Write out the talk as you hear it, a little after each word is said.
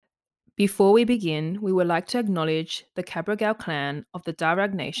Before we begin, we would like to acknowledge the Cabrogal clan of the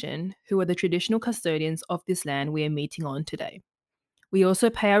Darug Nation, who are the traditional custodians of this land we are meeting on today. We also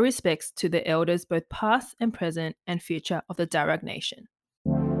pay our respects to the elders, both past and present and future, of the Darug Nation.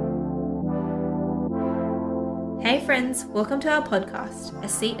 Hey friends, welcome to our podcast, A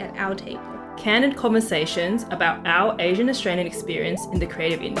Seat at Our Table. Candid conversations about our Asian Australian experience in the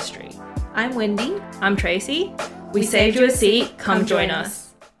creative industry. I'm Wendy. I'm Tracy. We saved you a seat, come join us.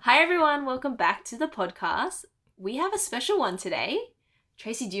 Hi everyone, welcome back to the podcast. We have a special one today.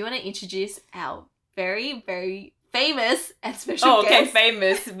 Tracy, do you want to introduce our very, very famous and special guest? Okay,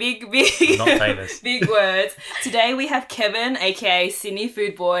 famous. Big. Not famous. Big words. Today we have Kevin, aka Sydney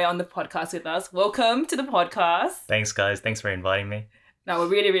Food Boy, on the podcast with us. Welcome to the podcast. Thanks, guys. Thanks for inviting me. No, we're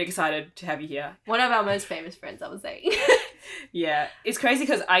really, really excited to have you here. One of our most famous friends, I would say. Yeah. It's crazy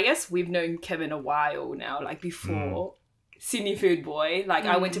because I guess we've known Kevin a while now, like before Sydney Food Boy. Like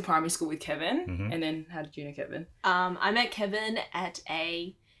I went to primary school with Kevin and then how did you know Kevin? I met Kevin at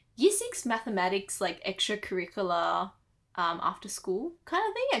a Year 6 mathematics, like extracurricular after school kind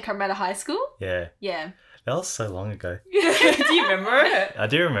of thing. I come out of high school. Yeah. Yeah. That was so long ago. Do you remember it? I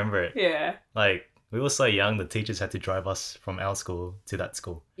do remember it. Yeah. Like, we were so young, the teachers had to drive us from our school to that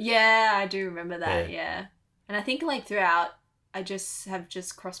school. Yeah, I do remember that, Yeah. yeah. And I think like throughout, I have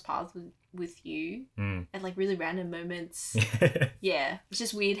crossed paths with you at like really random moments. Yeah. It's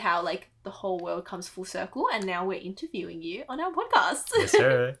just weird how like the whole world comes full circle and now we're interviewing you on our podcast. Yes,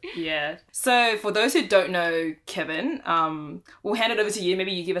 sir. Yeah. So for those who don't know Kevin, we'll hand it over to you.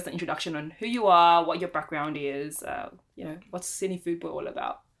 Maybe you give us an introduction on who you are, what your background is, what's Sydney Food Boy all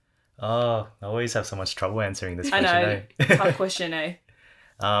about? Oh, I always have so much trouble answering this I question. know. Tough question, eh?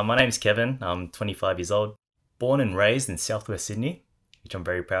 My name's Kevin. I'm 25 years old. Born and raised in southwest Sydney, which I'm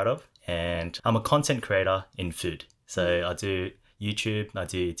very proud of. And I'm a content creator in food. So I do YouTube, I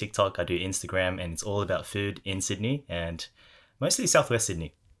do TikTok, I do Instagram, and it's all about food in Sydney and mostly southwest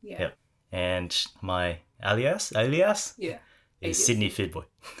Sydney. Yeah. Yep. And my alias Yeah. is Sydney Food Boy.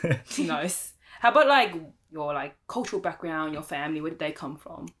 Nice. How about like your like cultural background, your family? Where did they come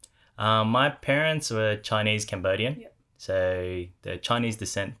from? My parents were Chinese Cambodian. Yep. So they're Chinese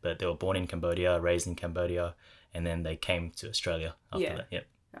descent, but they were born in Cambodia, raised in Cambodia, and then they came to Australia after that. Yep.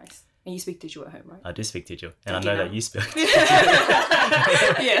 Nice. And you speak Teochew at home, right? I do speak Teochew, and I know that you speak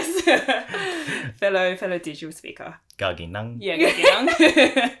Yes. fellow Teochew speaker. Gagi Nang. Yeah, Gagiang.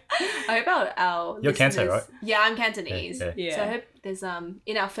 I hope our You're Canto, listeners- right? Yeah, I'm Cantonese. Yeah. So I hope there's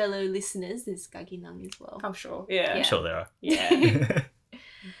in our fellow listeners there's Gaginang as well. I'm sure. Yeah. I'm sure there are. Yeah.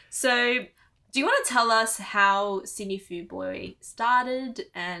 So do you want to tell us how Sydney Food Boy started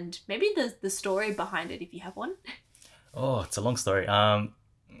and maybe the story behind it if you have one? Oh, it's a long story.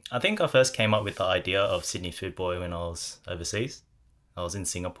 I think I first came up with the idea of Sydney Food Boy when I was overseas. I was in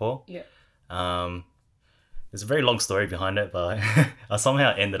Singapore. Yeah. There's a very long story behind it, but I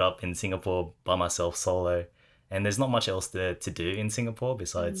somehow ended up in Singapore by myself, solo. And there's not much else there to do in Singapore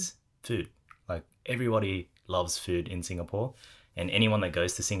besides food. Like, everybody loves food in Singapore. And anyone that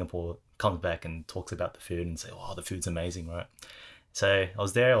goes to Singapore comes back and talks about the food and say, oh, the food's amazing, right? So I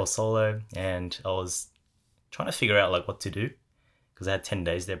was there, I was solo, and I was trying to figure out like what to do because I had 10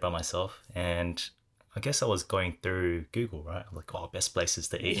 days there by myself. And I guess I was going through Google, right? I'm like, oh, best places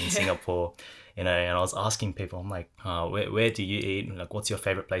to eat in Singapore, and I was asking people, I'm like, where do you eat? Like, what's your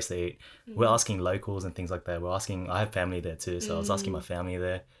favorite place to eat? We're asking locals and things like that. I have family there too, so I was asking my family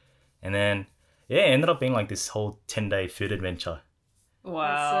there. And then, yeah, it ended up being like this whole 10-day food adventure.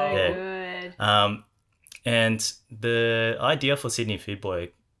 Wow. That's so Yeah. good. And the idea for Sydney Food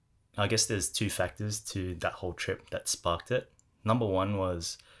Boy, I guess there's two factors to that whole trip that sparked it. Number one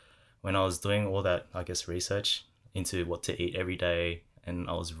was when I was doing all that, I guess, research into what to eat every day, and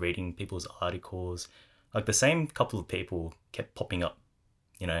I was reading people's articles, like the same couple of people kept popping up,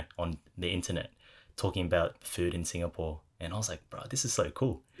 on the internet talking about food in Singapore. And I was like, bro, this is so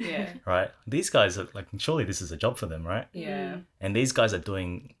cool, Yeah. right? These guys are like, surely this is a job for them, right? Yeah. And these guys are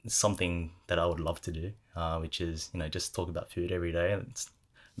doing something that I would love to do, which is, just talk about food every day. And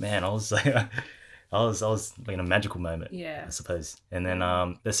man, I was like, I was in a magical moment, Yeah. I suppose. And then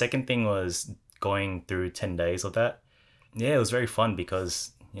the second thing was going through 10 days of that. Yeah, it was very fun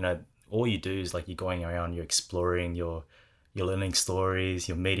because, all you do is like you're going around, you're exploring, you're learning stories,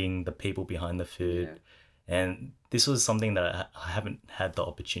 you're meeting the people behind the food. Yeah. And this was something that I haven't had the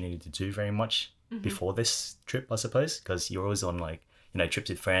opportunity to do very much before this trip, I suppose, because you're always on like, trips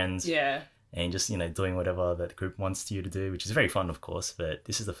with friends. Yeah. And just, doing whatever that the group wants you to do, which is very fun, of course. But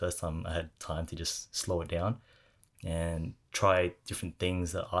this is the first time I had time to just slow it down and try different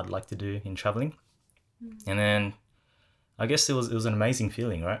things that I'd like to do in traveling. And then I guess it was an amazing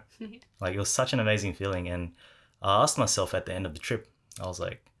feeling, right? Like, it was such an amazing feeling. And I asked myself at the end of the trip, I was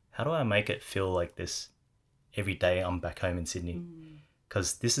like, how do I make it feel like this every day I'm back home in Sydney?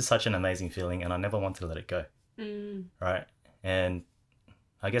 Because this is such an amazing feeling and I never want to let it go, right? And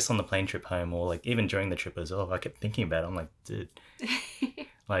I guess on the plane trip home, or like even during the trip as well, I kept thinking about it. I'm like, dude,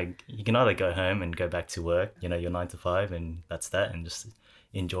 like, you can either go home and go back to work, you know, your 9 to 5, and that's that, and just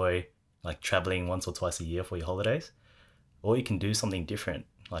enjoy like traveling once or twice a year for your holidays, or you can do something different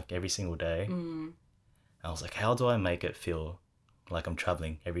like every single day. I was like, how do I make it feel like I'm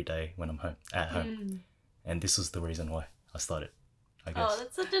traveling every day when I'm at home? And this was the reason why I started, I guess. Oh,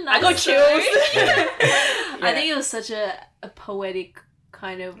 that's such a nice I got story. chills. I think it was such a poetic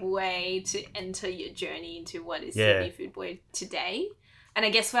kind of way to enter your journey into what is Sydney Food Boy today. And I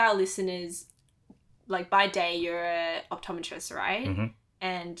guess for our listeners, like, by day you're an optometrist, right?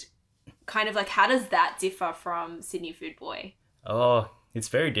 And kind of like, how does that differ from Sydney Food Boy? Oh, it's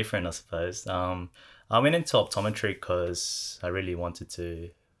very different, I suppose. I went into optometry because I really wanted to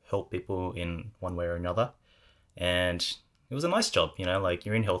help people in one way or another. And it was a nice job, you know, like,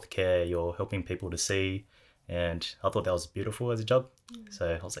 you're in healthcare, you're helping people to see. And I thought that was beautiful as a job.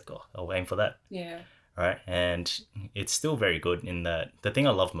 So I was like, oh, I'll aim for that. Yeah. Right. And it's still very good in that the thing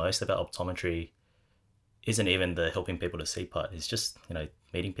I love most about optometry isn't even the helping people to see part. It's just, you know,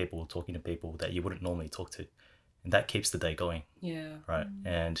 meeting people, talking to people that you wouldn't normally talk to. And that keeps the day going. Yeah. Right.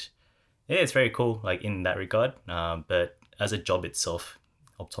 And yeah, it's very cool, like, in that regard. But as a job itself,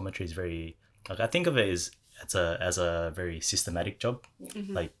 optometry is very, like, I think of it as a very systematic job.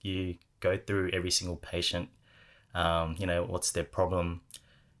 Like, you go through every single patient, you know, what's their problem,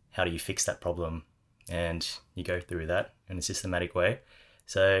 how do you fix that problem, and you go through that in a systematic way.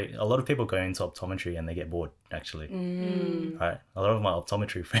 So a lot of people go into optometry and they get bored, actually. Right? A lot of my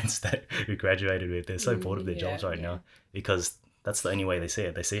optometry friends that we graduated with, they're so bored of their jobs right now, because that's the only way they see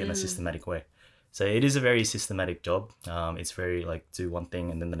it. They see it in a systematic way. So it is a very systematic job. It's very, like, do one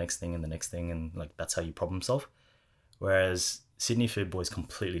thing and then the next thing and the next thing, and, like, that's how you problem solve. Whereas Sydney Food Boy is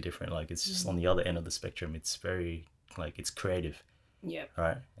completely different. Like, it's just on the other end of the spectrum. It's very, like, it's creative. Yeah.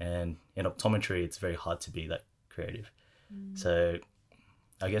 Right. And in optometry, it's very hard to be that creative. So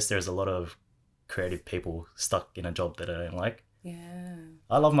I guess there's a lot of creative people stuck in a job that I don't like. Yeah.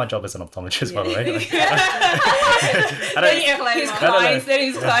 I love my job as an optometrist, by the way. Like, His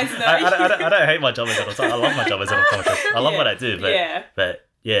clients know. I don't hate my job as an optometrist. I love my job as an optometrist. I love what I do. But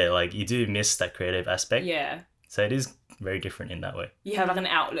yeah, like, you do miss that creative aspect. Yeah. So it is very different in that way. You have, like, an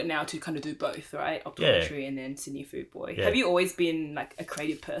outlet now to kind of do both, right? Optometry and then Sydney Food Boy. Yeah. Have you always been, like, a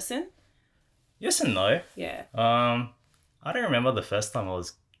creative person? Yes and no. Yeah. I don't remember the first time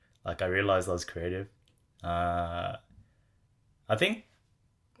I realized I was creative. I think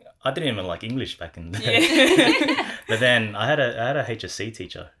I didn't even like English back in the day. But then I had a HSC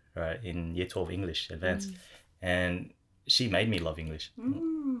teacher, right, in Year 12 English Advanced, and she made me love English.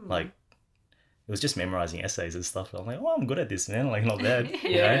 Like, it was just memorizing essays and stuff. I'm like, oh, I'm good at this, man. Like, not bad.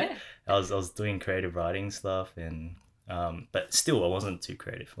 You know? I was doing creative writing stuff, and but still I wasn't too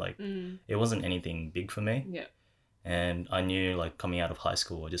creative. Like, it wasn't anything big for me. Yeah. And I knew, like, coming out of high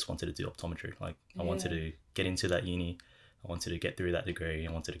school, I just wanted to do optometry. Like, I wanted to get into that uni. I wanted to get through that degree.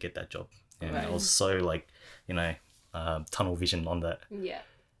 I wanted to get that job. And I was so, like, you know, tunnel vision on that. Yeah.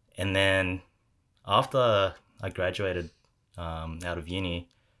 And then after I graduated out of uni,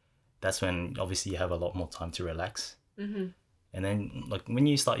 that's when obviously you have a lot more time to relax. And then, like, when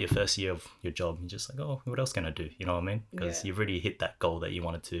you start your first year of your job, you're just like, oh, what else can I do? You know what I mean? Because you've already hit that goal that you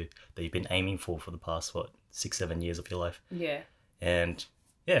wanted to, that you've been aiming for the past, 6-7 years of your life. Yeah. And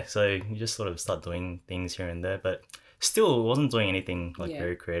yeah, so you just sort of start doing things here and there, but still wasn't doing anything, like,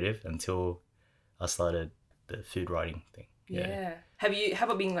 very creative until I started the food writing thing. Yeah. How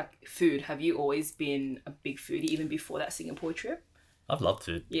about being, like, food? Have you always been a big foodie even before that Singapore trip? I've loved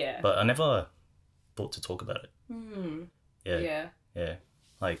food. Yeah. But I never thought to talk about it. Yeah.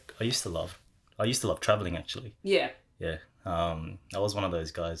 Like, I used to love traveling, actually. Yeah. Yeah. I was one of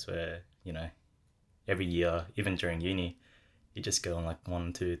those guys where, you know, every year, even during uni, you just go on, like,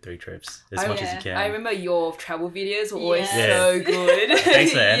 1, 2, 3 trips as much as you can. I remember your travel videos were always so good.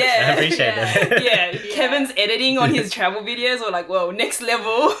 Thanks, man. I appreciate that. Yeah. Kevin's editing on his travel videos were like, whoa, next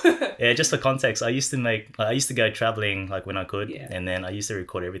level. Yeah, just for context, I used to go traveling, like, when I could, and then I used to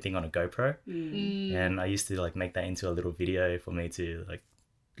record everything on a GoPro, and I used to, like, make that into a little video for me to, like,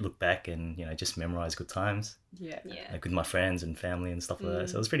 look back and, you know, just memorize good times. Like, with my friends and family and stuff like that.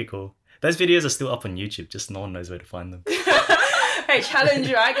 So it was pretty cool. Those videos are still up on YouTube, just no one knows where to find them. Hey, challenge,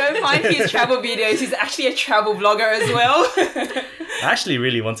 right? Go find his travel videos. He's actually a travel vlogger as well. I actually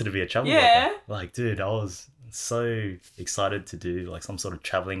really wanted to be a travel vlogger. Like, dude, I was so excited to do like some sort of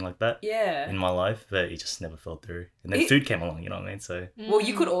traveling like that Yeah. in my life, but it just never fell through. And then food came along, you know what I mean? So Well,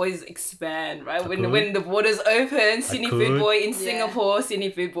 you could always expand, right? When could. the borders open, Sydney food could. boy in Yeah. Singapore,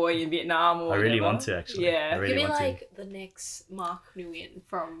 Sydney food boy in Vietnam, or I really whatever. want to actually. I Yeah. really You'd be want like the next Mark Nguyen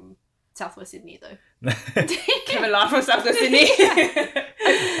from Southwest Sydney, though. to. Kevin Lau from South West Sydney.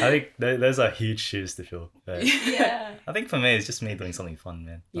 I think those are huge shoes to fill. But Yeah. I think for me, it's just me doing something fun,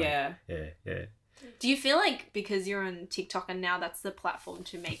 man. Like, Yeah. Yeah. Do you feel like because you're on TikTok and now that's the platform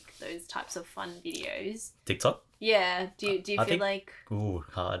to make those types of fun videos? TikTok? Yeah. Do you I feel think- like Ooh,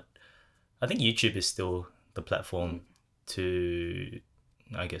 hard. I think YouTube is still the platform to,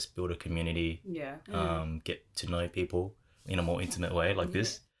 I guess, build a community, Yeah. get to know people in a more intimate way like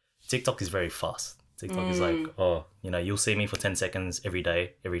this. TikTok is very fast. TikTok is like, oh, you'll see me for 10 seconds every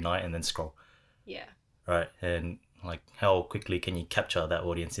day, every night, and then scroll. yeah? Right? And like, how quickly can you capture that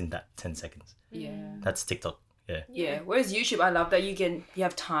audience in that 10 seconds? Yeah. That's TikTok. Yeah. Yeah. Whereas YouTube, I love that you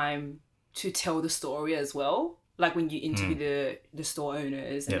have time to tell the story as well. Like when you interview the store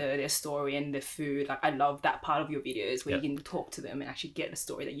owners and their story and the food. Like I love that part of your videos where you can talk to them and actually get a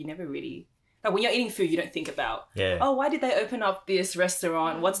story that you never really. Like when you're eating food, you don't think about, oh, why did they open up this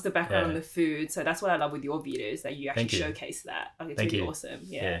restaurant? What's the background on the food? So that's what I love with your videos, that you actually Thank you. showcase that. Like, it's Thank really you. awesome.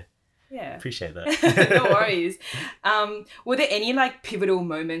 Yeah. Yeah. Appreciate that. No worries. Were there any like pivotal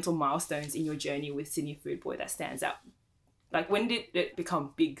moments or milestones in your journey with Sydney Food Boy that stands out? Like when did it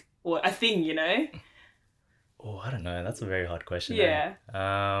become big or a thing, Oh, I don't know. That's a very hard question. Yeah.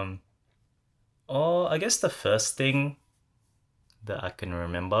 I guess the first thing that I can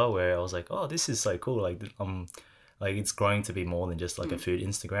remember where I was like, oh, this is so cool. Like it's growing to be more than just like a food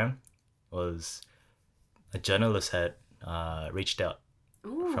Instagram, was a journalist had reached out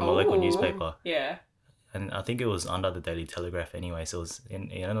from a local newspaper. Yeah. And I think it was under the Daily Telegraph anyway. So it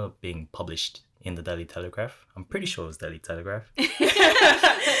ended up being published in the Daily Telegraph. I'm pretty sure it was Daily Telegraph.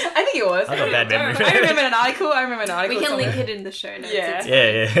 I think it was. I got bad memory. I remember an article. We can somewhere. link it in the show notes. Yeah. It's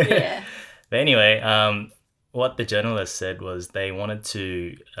Yeah. Yeah. But anyway, what the journalist said was they wanted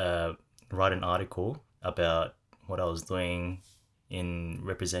to write an article about what I was doing in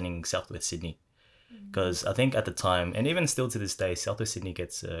representing Southwest Sydney. Because I think at the time, and even still to this day, Southwest Sydney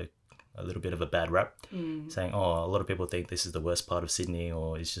gets a little bit of a bad rap, saying, oh, a lot of people think this is the worst part of Sydney,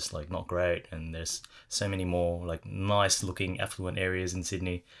 or it's just like not great, and there's so many more like nice looking affluent areas in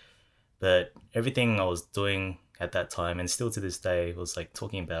Sydney. But everything I was doing at that time, and still to this day, was like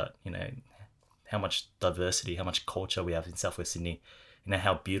talking about, how much diversity, how much culture we have in Southwest Sydney,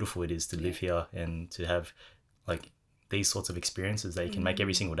 how beautiful it is to live here and to have like these sorts of experiences that you can make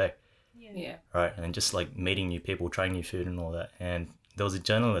every single day. Yeah. Right. And just like meeting new people, trying new food and all that. And there was a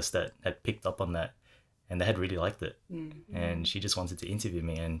journalist that had picked up on that and they had really liked it. And she just wanted to interview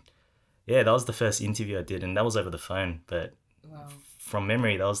me. And yeah, that was the first interview I did, and that was over the phone. But from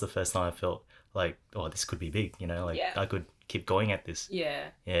memory, that was the first time I felt like, oh, this could be big, I could keep going at this. Yeah.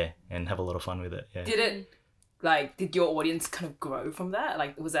 Yeah. And have a lot of fun with it. Yeah. Did your audience kind of grow from that?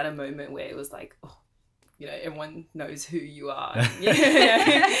 Like, was that a moment where it was like, oh, everyone knows who you are.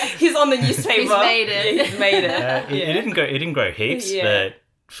 He's on the newspaper. He's made it. Yeah, he's made it. It didn't grow heaps, but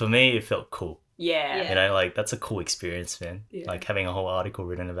for me, it felt cool. Yeah. Like that's a cool experience, man. Like having a whole article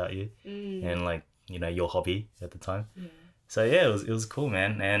written about you and like, your hobby at the time. So yeah, it was cool,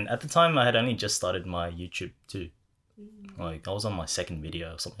 man. And at the time I had only just started my YouTube too. Like I was on my second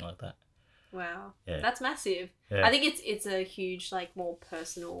video or something like that. Wow. Yeah. That's massive. Yeah. I think it's a huge, like, more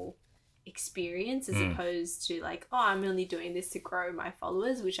personal experience as opposed to like, oh, I'm only doing this to grow my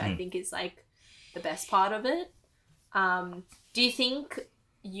followers, which I think is like the best part of it. Do you think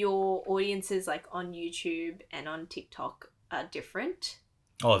your audiences like on YouTube and on TikTok are different?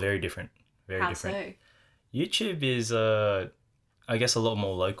 Oh, very different. Very How different. so? YouTube is I guess a lot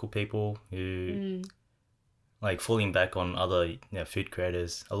more local people who like falling back on other food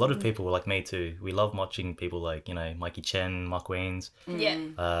creators. A lot of people like me too. We love watching people like, Mikey Chen, Mark Waynes,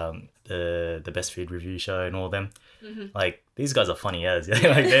 the Best Food Review Show and all of them. Like these guys are funny as like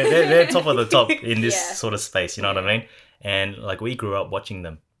they're top of the top in this sort of space, you know what I mean? And like we grew up watching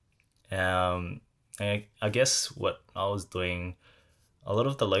them. And I guess what I was doing, a lot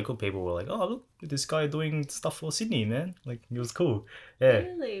of the local people were like, oh, look at this guy doing stuff for Sydney, man. Like it was cool. Yeah.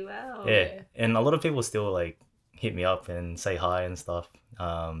 Really? Wow. Yeah. And a lot of people still like hit me up and say hi and stuff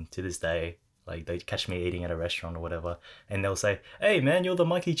to this day. Like they catch me eating at a restaurant or whatever and they'll say, hey man, you're the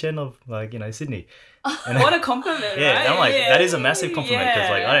Mikey Chen of like, Sydney. And what a compliment. yeah, right? I'm like, that is a massive compliment because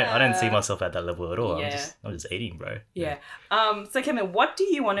like Yeah. I don't see myself at that level at all. Yeah. I'm just eating, bro. Yeah. So Kevin, what do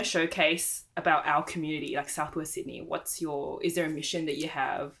you want to showcase about our community, like Southwest Sydney? Is there a mission that you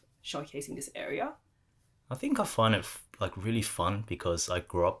have showcasing this area? I think I find it like really fun because I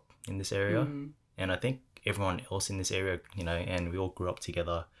grew up in this area, and I think everyone else in this area, you know, and we all grew up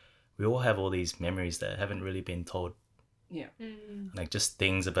together. We all have all these memories that haven't really been told. Yeah. Like just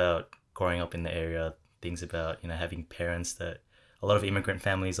things about growing up in the area, things about, you know, having parents that a lot of immigrant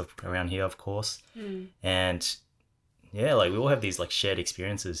families around here, of course, and yeah, like we all have these like shared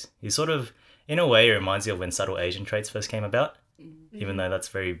experiences. It sort of, in a way, it reminds you of when subtle Asian traits first came about, even though that's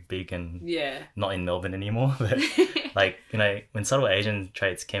very big and not in Melbourne anymore. But like, you know, when subtle Asian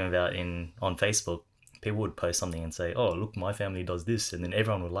traits came about on Facebook, people would post something and say, "Oh, look, my family does this," and then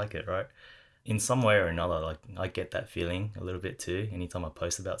everyone would like it, right? In some way or another, like I get that feeling a little bit too anytime I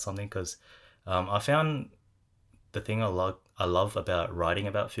post about something, because I found the thing I love about writing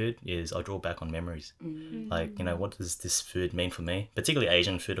about food is I draw back on memories. Like, you know, what does this food mean for me? Particularly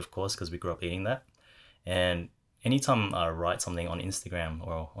Asian food, of course, because we grew up eating that. And anytime I write something on Instagram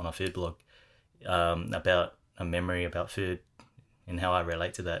or on a food blog about a memory about food and how I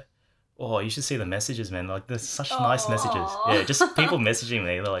relate to that, oh, you should see the messages, man. Like, there's such nice messages. Yeah, just people messaging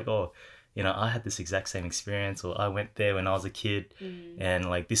me. They're like, oh, you know, I had this exact same experience, or I went there when I was a kid, and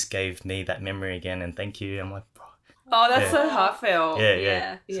like this gave me that memory again, and thank you. I'm like, bro. Oh, that's so heartfelt.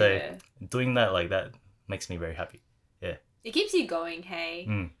 Yeah. So doing that like that makes me very happy. Yeah. It keeps you going,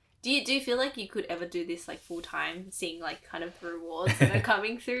 hey? Do you feel like you could ever do this like full time, seeing like kind of the rewards that are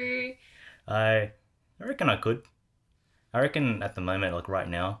coming through? I reckon I could. I reckon at the moment, like right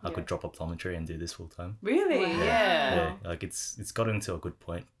now, I could drop optometry and do this full time. Really? Wow. Yeah. Like it's gotten to a good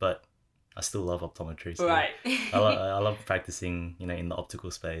point, but I still love optometry. So Right. I love practicing, you know, in the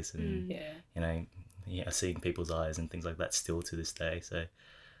optical space and you know, seeing people's eyes and things like that still to this day. So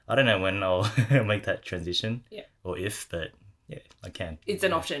I don't know when I'll make that transition or if, but yeah, I can. It's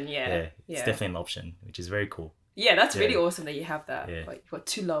an option, Yeah, it's definitely an option, which is very cool. Yeah, that's really awesome that you have that. Yeah. Like, you've got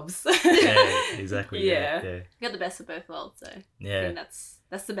two loves. Yeah, exactly. Yeah. You got the best of both worlds, so I think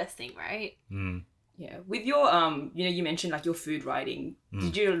that's the best thing, right? Yeah. With your you know, you mentioned like your food writing.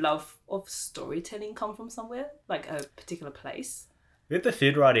 Did your love of storytelling come from somewhere? Like a particular place? With the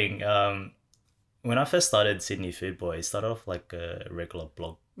food writing, when I first started Sydney Food Boy, it started off like a regular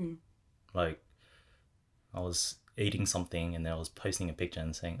blog. Like I was eating something and then I was posting a picture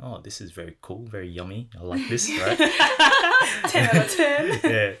and saying, "Oh, this is very cool, very yummy. I like this," right? 10 out of 10.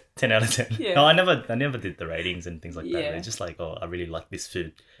 Yeah, 10 out of 10. Yeah. No, I never did the ratings and things like that. Yeah. It's just like, oh, I really like this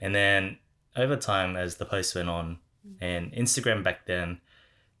food. And then over time, as the posts went on, and Instagram back then,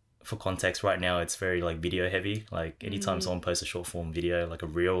 for context, right now it's very like video heavy. Like anytime someone posts a short form video, like a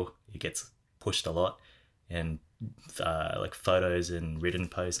reel, it gets pushed a lot, and like photos and written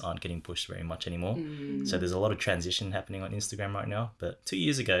posts aren't getting pushed very much anymore. So there's a lot of transition happening on Instagram right now. But 2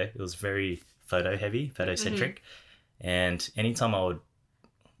 years ago, it was very photo heavy, photo centric, and anytime I would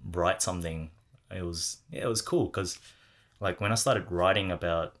write something, it was cool because like when I started writing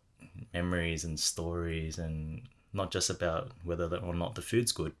about memories and stories, and not just about whether or not the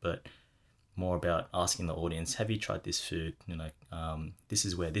food's good, but more about asking the audience, have you tried this food? You know, this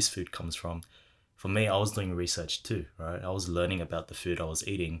is where this food comes from. For me, I was doing research too, right? I was learning about the food I was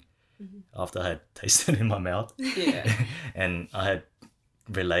eating after I had tasted it in my mouth. Yeah. And I had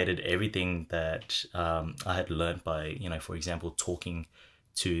related everything that I had learned by, you know, for example, talking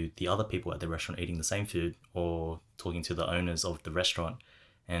to the other people at the restaurant eating the same food, or talking to the owners of the restaurant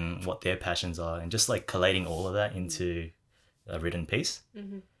and what their passions are, and just like collating all of that into a written piece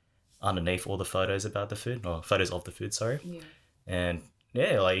underneath all the photos about the food, or photos of the food, sorry. Yeah. And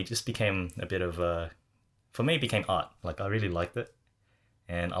yeah, like it just became a bit of for me, it became art. Like I really liked it,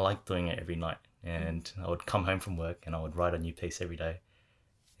 and I liked doing it every night. And I would come home from work and I would write a new piece every day,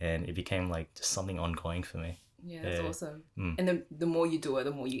 and it became like just something ongoing for me. Yeah, that's awesome. And then the more you do it,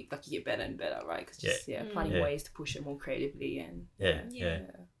 the more you get better and better, right? Because just finding ways to push it more creatively and Yeah.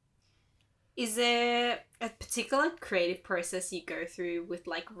 Is there a particular creative process you go through with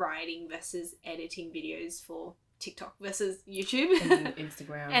like writing versus editing videos for TikTok versus YouTube and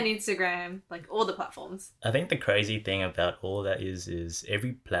Instagram and Instagram, like all the platforms? I think the crazy thing about all that is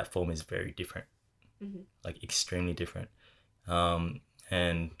every platform is very different, like extremely different.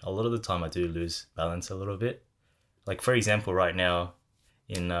 And a lot of the time I do lose balance a little bit. Like for example, right now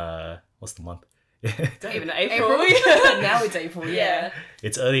in what's the month? Don't even know, April. Now it's April. Yeah.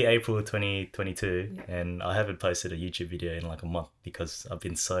 It's early April 2022, and I haven't posted a YouTube video in like a month because I've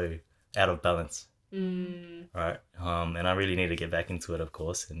been so out of balance. Right. And I really need to get back into it, of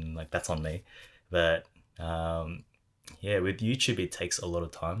course, and like that's on me. But yeah, with YouTube it takes a lot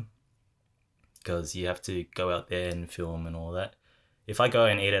of time because you have to go out there and film and all that. If I go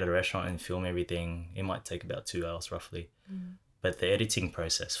and eat at a restaurant and film everything, it might take about 2 hours roughly. But the editing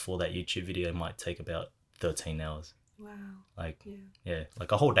process for that YouTube video might take about 13 hours. Wow. Like, Yeah.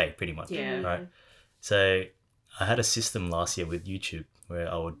 like a whole day pretty much. Yeah. Right. So I had a system last year with YouTube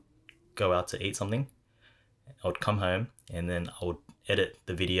where I would go out to eat something. I would come home and then I would edit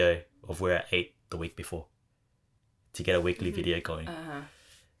the video of where I ate the week before to get a weekly video going.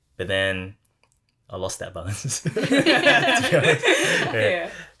 But then I lost that balance. To be honest. Yeah.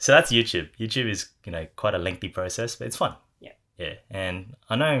 So that's YouTube. YouTube is, quite a lengthy process, but it's fun. Yeah. Yeah. And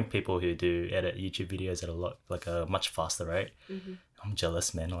I know people who do edit YouTube videos at a much faster rate. I'm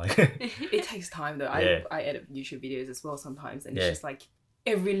jealous, man. Like it takes time though. Yeah. I edit YouTube videos as well sometimes, and it's just like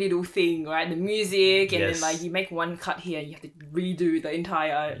every little thing, right? The music, and then like you make one cut here, you have to redo the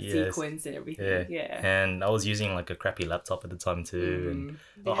entire sequence and everything. Yeah. And I was using like a crappy laptop at the time too, and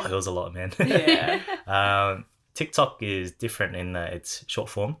it was a lot, man. Yeah. TikTok is different in that it's short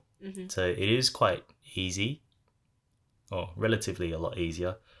form, so it is quite easy, or relatively a lot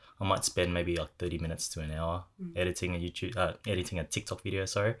easier. I might spend maybe like 30 minutes to an hour editing a TikTok video.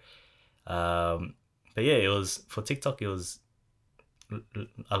 Sorry, but yeah, it was for TikTok. It was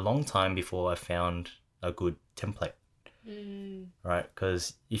a long time before I found a good template. Right,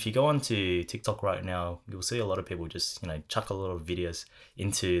 because if you go onto TikTok right now, you'll see a lot of people just chuck a lot of videos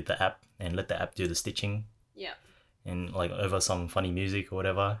into the app and let the app do the stitching. Yeah. And like over some funny music or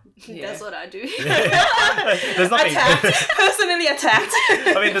whatever. That's what I do. There's nothing. Personally attacked.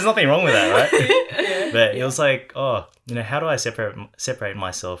 I mean, there's nothing wrong with that, right? But it was like, how do I separate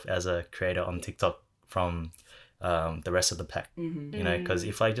myself as a creator on TikTok from the rest of the pack? Because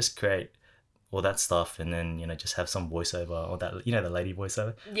if I just create all that stuff and then just have some voiceover or that the lady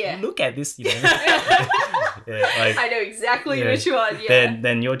voiceover. Yeah. Look at this. I know exactly which one. Yeah.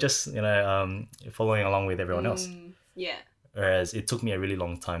 Then you're just following along with everyone else. Yeah. Whereas it took me a really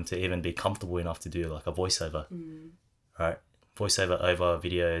long time to even be comfortable enough to do like a voiceover, right? Voiceover over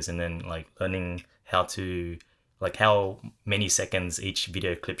videos, and then like learning how many seconds each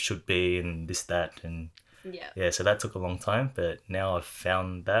video clip should be, and this, that, and so that took a long time. But now I've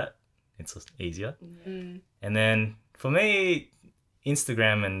found that it's easier. And then for me,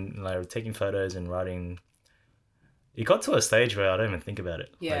 Instagram and like taking photos and writing, it got to a stage where I don't even think about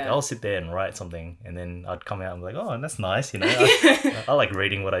it. Yeah. Like I'll sit there and write something, and then I'd come out and be like, oh, that's nice, I like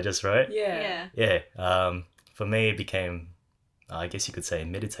reading what I just wrote. Yeah. For me, it became, I guess you could say,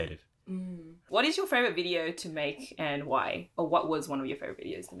 meditative. What is your favorite video to make and why? Or what was one of your favorite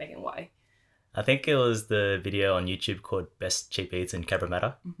videos to make and why? I think it was the video on YouTube called Best Cheap Eats in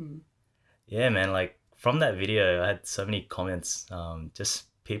Cabramatta. Yeah, man, like from that video, I had so many comments, just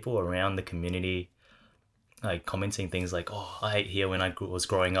people around the community, like commenting things like, oh, I ate here when I was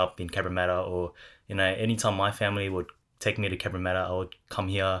growing up in Cabramatta, or, anytime my family would take me to Cabramatta, I would come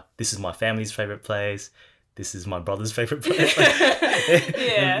here. This is my family's favorite place. This is my brother's favorite place.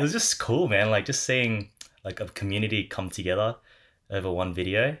 It was just cool, man. Like just seeing like a community come together over one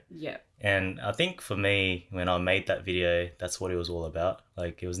video. Yeah. And I think for me, when I made that video, that's what it was all about.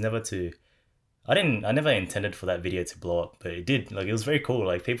 Like it was never I never intended for that video to blow up, but it did. Like it was very cool.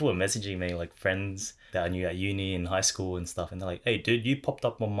 Like people were messaging me, like friends that I knew at uni and high school and stuff, and they're like, "Hey, dude, you popped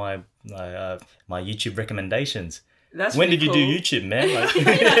up on my YouTube recommendations. When did you do YouTube, man?" Like,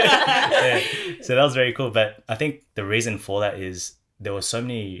 So that was very cool. But I think the reason for that is there were so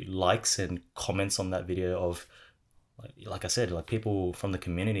many likes and comments on that video of, like I said, like people from the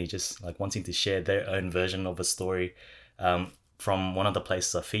community just like wanting to share their own version of a story from one of the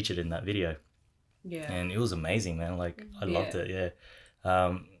places I featured in that video. Yeah. And it was amazing, man. Like I loved it.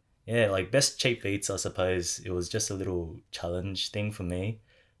 Like Best Cheap Eats, I suppose it was just a little challenge thing for me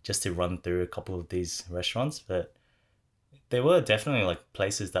just to run through a couple of these restaurants, but there were definitely like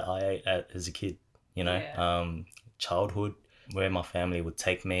places that I ate at as a kid, childhood, where my family would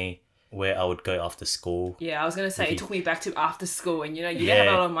take me, where I would go after school. Yeah, I was gonna say it took me back to after school, and you didn't have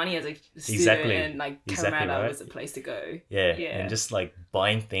a lot of money as a student, and like Cabramatta was the place to go. Yeah, and just like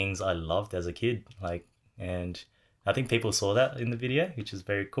buying things I loved as a kid, and I think people saw that in the video, which is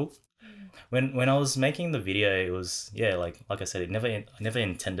very cool. When I was making the video, it was like I said, I never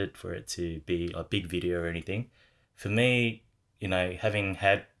intended for it to be a big video or anything. For me, having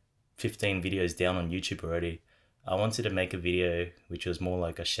had 15 videos down on YouTube already, I wanted to make a video which was more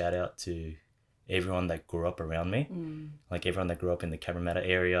like a shout out to everyone that grew up around me, like everyone that grew up in the Cabramatta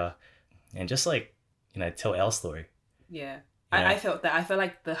area, and just like, tell our story. Yeah. I felt that. I felt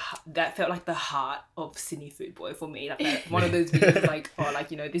like that felt like the heart of Sydney Food Boy for me. Like one of those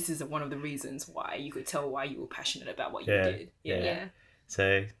videos, this is one of the reasons why you could tell why you were passionate about what you did. Yeah.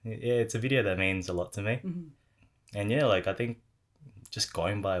 So it's a video that means a lot to me. And I think just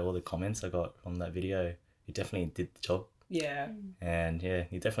going by all the comments I got on that video, it definitely did the job. Yeah. And yeah,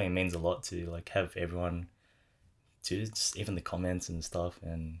 it definitely means a lot to like have everyone to just even the comments and stuff,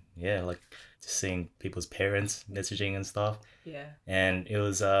 and yeah, like just seeing people's parents messaging and stuff. Yeah. And it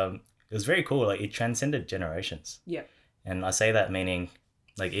was very cool. Like it transcended generations. Yeah. And I say that meaning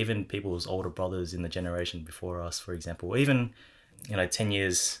like even people's older brothers in the generation before us, for example, or even 10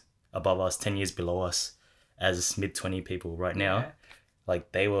 years above us, 10 years below us, as mid-20 people right now, Yeah.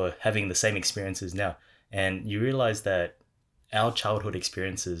 like they were having the same experiences now. And you realize that our childhood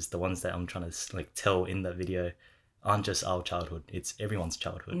experiences, the ones that I'm trying to like tell in that video, aren't just our childhood, it's everyone's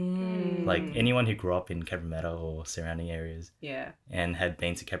childhood. Like anyone who grew up in Cabramatta or surrounding areas Yeah. and had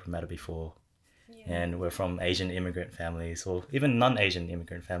been to Cabramatta before, and we're from Asian immigrant families or even non-Asian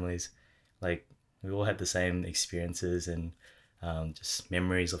immigrant families, like we all had the same experiences and just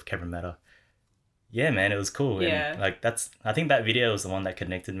memories of Cabramatta. Yeah, man, it was cool. Yeah. And like I think that video was the one that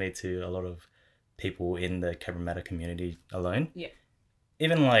connected me to a lot of people in the Cabramatta community alone. Yeah.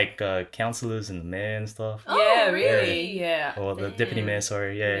 Even like councillors and the mayor and stuff. Oh, Yeah, really? really. Yeah. Or the deputy mayor,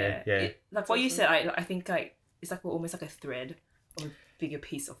 sorry. Yeah. Like what you said, I think like it's like almost like a thread or a bigger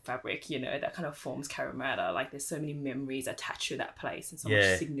piece of fabric, that kind of forms Cabramatta. Like there's so many memories attached to that place and so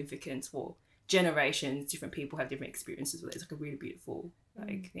much significance for generations. Different people have different experiences with it. It's like a really beautiful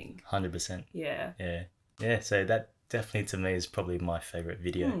thing. 100%. Yeah. Yeah, so that definitely to me is probably my favourite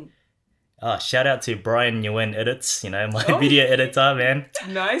video. Shout out to Brian Nguyen Edits, my video editor, man.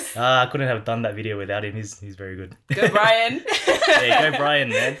 Nice. I couldn't have done that video without him. He's very good. Go Brian. Yeah, go Brian,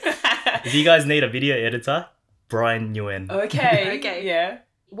 man. If you guys need a video editor, Brian Nguyen. Okay. Yeah.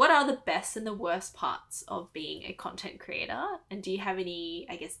 What are the best and the worst parts of being a content creator? And do you have any,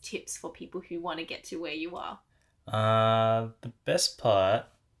 I guess, tips for people who want to get to where you are? The best part,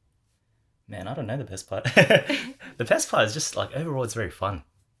 man, I don't know the best part. The best part is just like overall it's very fun,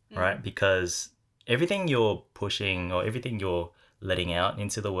 right? Because everything you're pushing or everything you're letting out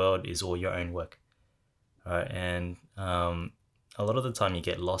into the world is all your own work, right? And a lot of the time you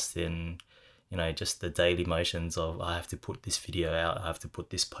get lost in, just the daily motions of I have to put this video out, I have to put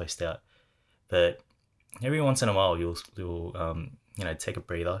this post out. But every once in a while you'll take a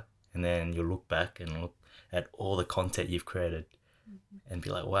breather and then you'll look back and look at all the content you've created and be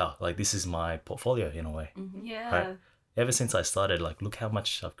like, wow, like this is my portfolio in a way. Yeah. Right? Ever since I started, like look how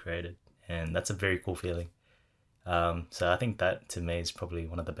much I've created, and that's a very cool feeling. So I think that to me is probably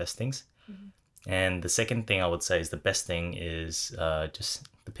one of the best things. And the second thing I would say is the best thing is just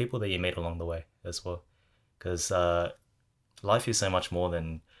the people that you meet along the way as well, because life is so much more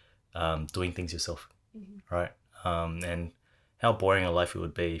than doing things yourself, right? And how boring a life it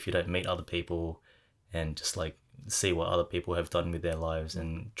would be if you don't meet other people and just like see what other people have done with their lives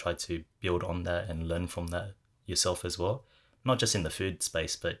and try to build on that and learn from that yourself as well. Not just in the food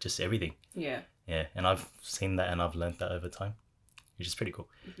space, but just everything. Yeah. Yeah, and I've seen that and I've learned that over time, which is pretty cool.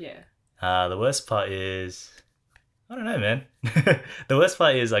 Yeah. The worst part is, I don't know, man. The worst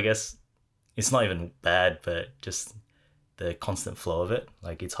part is, I guess, it's not even bad, but just the constant flow of it.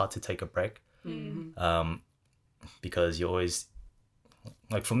 Like, it's hard to take a break. Because you're always,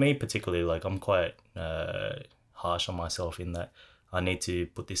 like for me particularly, like I'm quite harsh on myself in that I need to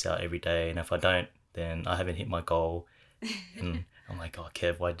put this out every day, and if I don't, then I haven't hit my goal. And I'm like, oh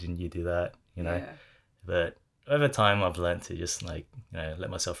Kev, why didn't you do that? Yeah. But over time I've learned to just like, let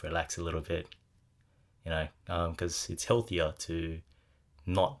myself relax a little bit, because it's healthier to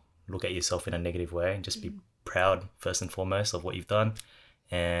not look at yourself in a negative way and just be proud first and foremost of what you've done,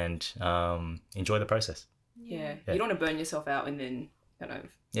 and enjoy the process. Yeah. You don't want to burn yourself out and then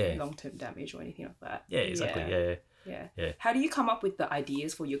long-term damage or anything like that. Yeah, exactly. Yeah. How do you come up with the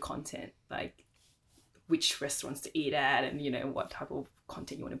ideas for your content? Like which restaurants to eat at and, what type of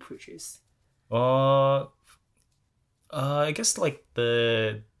content you want to produce? I guess like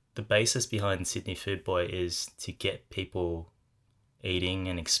the basis behind Sydney Food Boy is to get people eating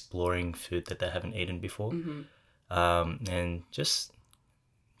and exploring food that they haven't eaten before. And just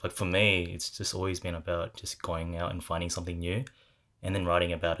like for me, it's just always been about just going out and finding something new and then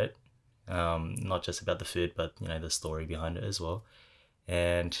writing about it. Not just about the food, but the story behind it as well.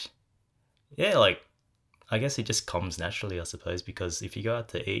 And yeah, like I guess it just comes naturally, I suppose, because if you go out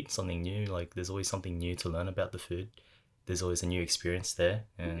to eat something new, like there's always something new to learn about the food. There's always a new experience there,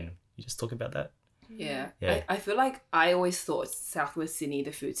 and you just talk about that. Yeah. Yeah. I feel like I always thought Southwest Sydney,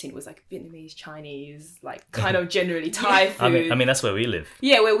 the food scene was like Vietnamese, Chinese, like kind of generally Thai food. I mean that's where we live.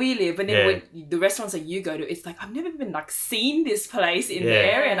 Yeah, where we live. And then when the restaurants that you go to, it's like, I've never even like seen this place in the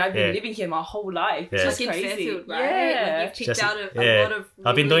area, and I've been living here my whole life. Yeah. It's Like in crazy. Fairfield, right? Yeah. Like you've picked out a lot of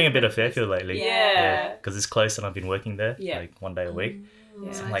I've been doing a bit of really Fairfield lately. Yeah. Because it's close and I've been working there Yeah. like one day a week.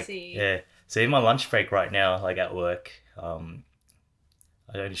 Oh, So I like, see. yeah. So in my lunch break right now, like at work,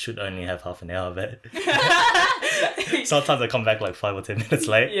 I should only have half an hour, but sometimes I come back like 5 or 10 minutes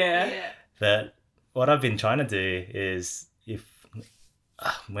late. Yeah. But what I've been trying to do is,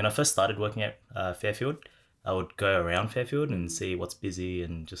 when I first started working at Fairfield, I would go around Fairfield and see what's busy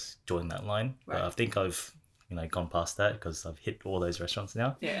and just join that line. Right. But I think I've gone past that because I've hit all those restaurants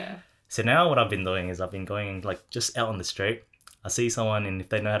now. Yeah. So now what I've been doing is I've been going like just out on the street. I see someone, and if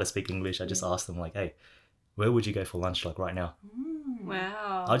they know how to speak English, I just ask them like, "Hey, where would you go for lunch like right now?"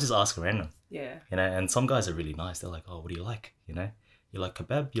 Wow. I'll just ask random. Yeah. And some guys are really nice. They're like, "Oh, what do you like? You like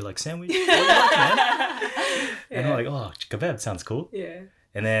kebab? You like sandwich? What do you like, man?" And I'm like, "Oh, kebab sounds cool." Yeah.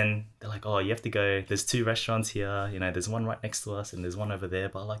 And then they're like, "Oh, you have to go. There's 2 restaurants here. There's one right next to us, and there's one over there.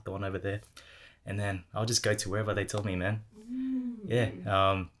 But I like the one over there." And then I'll just go to wherever they tell me, man.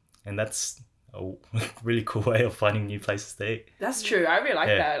 Yeah. And that's a really cool way of finding new places to eat. That's true. I really like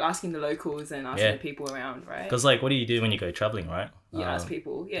Yeah. that. Asking the locals and asking the people around, right? Because like, what do you do when you go traveling, right? You ask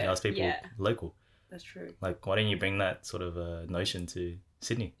people. You Yeah. ask people Yeah. local. That's true. Like, why don't you bring that sort of notion to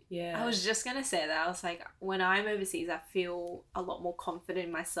Sydney? Yeah. I was just gonna say that. I was like, when I'm overseas, I feel a lot more confident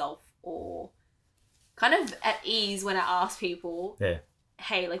in myself, or kind of at ease when I ask people, Yeah.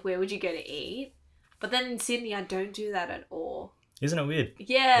 "Hey, like, where would you go to eat?" But then in Sydney, I don't do that at all. Isn't it weird?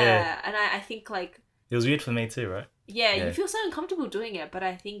 Yeah. And I think like, It was weird for me too, right? yeah, Yeah. you feel so uncomfortable doing it, but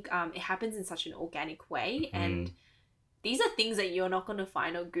I think it happens in such an organic way, and these are things that you're not going to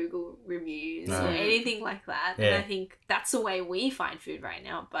find on Google reviews No. or anything like that. Yeah. And I think that's the way we find food right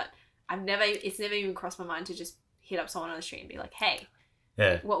now. But it's never even crossed my mind to just hit up someone on the street and be like, "Hey,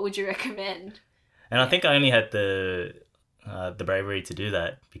 Yeah. what would you recommend?" And I think I only had the bravery to do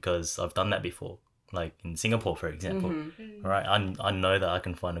that because I've done that before. Like in Singapore, for example, Mhm. right? I know that I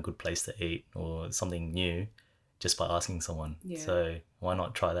can find a good place to eat or something new just by asking someone. Yeah. So why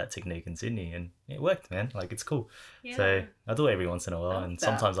not try that technique in Sydney? And it worked, man. Like, it's cool. Yeah. So I do it every once in a while, love and that.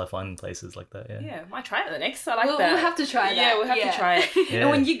 sometimes I find places like that. Yeah. Yeah, might try it the next. I like we'll, that. we'll have to try that. Yeah, we'll have to try it. Yeah. And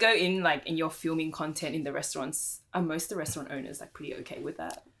when you go in, like, and you're filming content in the restaurants, are most of the restaurant owners like pretty okay with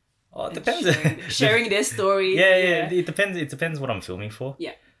that? Oh, it And depends. sharing their stories. Yeah. It depends. It depends what I'm filming for.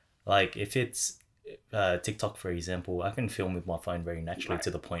 Yeah. Like if it's TikTok, for example, I can film with my phone very naturally Right.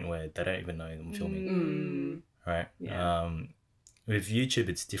 to the point where they don't even know I'm filming. Mm. Right. Yeah. With YouTube,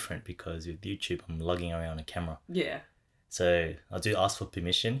 it's different because with YouTube, I'm lugging around a camera. Yeah. So I do ask for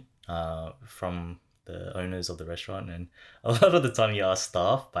permission from the owners of the restaurant, and a lot of the time you ask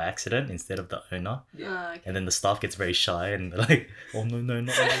staff by accident instead of the owner, Okay. and then the staff gets very shy and they're like, "Oh no, not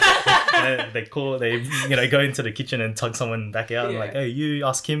me." And they go into the kitchen and tug someone back out and like, "Hey, you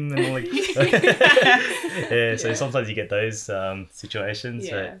ask him," and I'm like, yeah. So Yeah. sometimes you get those situations.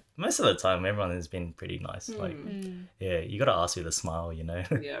 Yeah. But most of the time, everyone has been pretty nice. Like, Mm. yeah, you gotta ask with a smile, Yeah.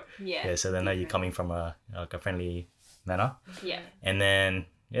 Yeah. yeah, so they know you're coming from a friendly manner. Yeah. And then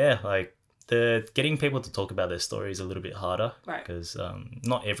like the getting people to talk about their story is a little bit harder, Right. because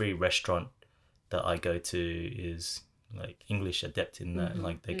not every restaurant that I go to is like English adept in that,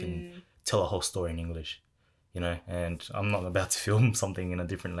 like they can tell a whole story in English, and I'm not about to film something in a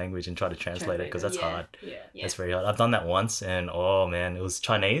different language and try to translate it, because that's Yeah. hard. Yeah. Yeah. That's very hard. I've done that once, and oh man, it was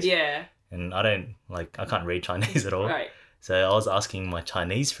Chinese. Yeah. And I can't read Chinese at all. Right. So I was asking my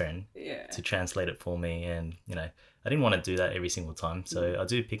Chinese friend Yeah. to translate it for me, and I didn't want to do that every single time, so I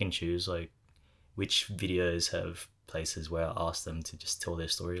do pick and choose like which videos have places where I ask them to just tell their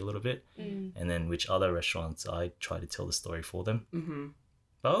story a little bit, Mm. and then which other restaurants I try to tell the story for them. Mm-hmm.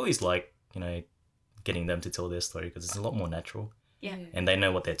 But I always like getting them to tell their story because it's a lot more natural Yeah. and they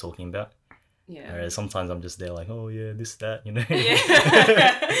know what they're talking about. Yeah. Whereas sometimes I'm just there like, oh yeah, this, that,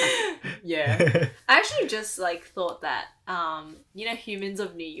 Yeah. Yeah. I actually just like thought that Humans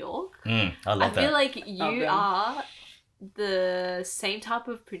of New York. I I love feel that. like Love you them. are the same type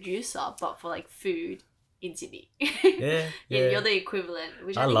of producer, but for like food in Sydney. Yeah. You're the equivalent,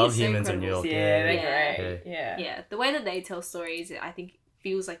 which I, I think love is so Humans of incredible. New York. Yeah, they're Yeah. great. Yeah. Yeah, the way that they tell stories, I think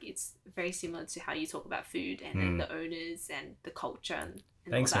feels like it's very similar to how you talk about food and then the owners and the culture and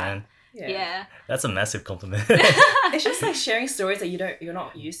Thanks, all that. man. Yeah. That's a massive compliment. It's just like sharing stories that you're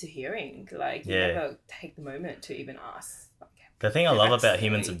not used to hearing. Like you Yeah. never take the moment to even ask. Like, The thing I love about Absolutely.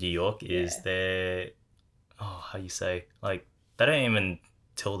 Humans of New York is Yeah. they're, how you say, like they don't even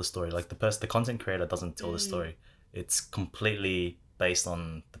tell the story. Like the content creator doesn't tell the story. It's completely based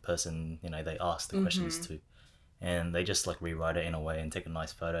on the person they ask the questions to, and they just like rewrite it in a way and take a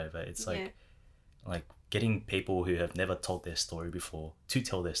nice photo. But it's like getting people who have never told their story before to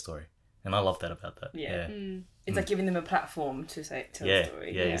tell their story, and I love that about that. Yeah. Yeah, It's like giving them a platform to tell yeah, a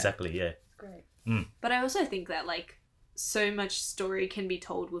story. yeah, exactly. Yeah, Great. But I also think that like so much story can be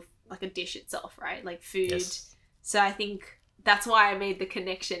told with like a dish itself, right? Like food. yes, So I think that's why I made the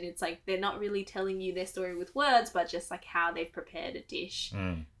connection. It's like they're not really telling you their story with words, but just like how they've prepared a dish,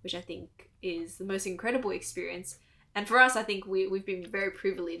 which I think is the most incredible experience. And for us, I think we've been very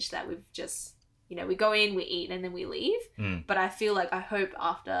privileged that we've just, we go in, we eat, and then we leave. But I feel like, I hope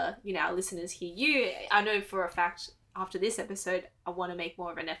after, our listeners hear you, I know for a fact after this episode, I want to make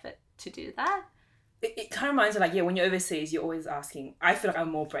more of an effort to do that. It kind of reminds me, like, when you're overseas, you're always asking. I feel like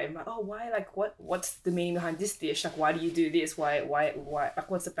I'm more brave. I'm like, oh, why? Like, what's the meaning behind this dish? Like, why do you do this? Why? Like,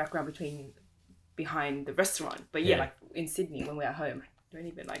 what's the background behind the restaurant? But yeah, like in Sydney, when we're at home, I don't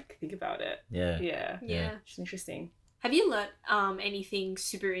even like think about it. Yeah. It's interesting. Have you learnt anything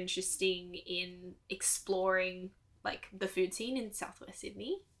super interesting in exploring like the food scene in Southwest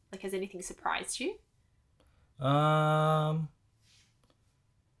Sydney? Like, has anything surprised you?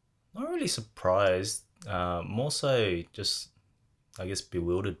 Not really surprised. More so just, I guess,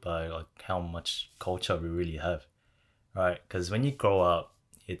 bewildered by like how much culture we really have, right? Because when you grow up,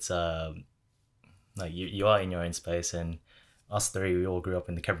 it's like you are in your own space, and us three, we all grew up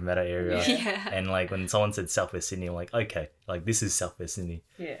in the Cabramatta area. Yeah. And like when someone said Southwest Sydney, I'm like, okay, like this is Southwest Sydney.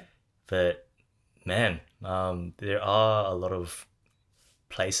 Yeah. But man, there are a lot of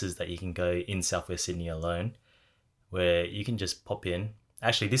places that you can go in Southwest Sydney alone, where you can just pop in.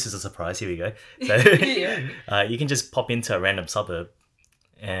 Actually, this is a surprise. Here we go. So you can just pop into a random suburb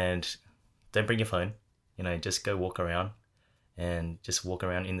and don't bring your phone. Just go walk around and just walk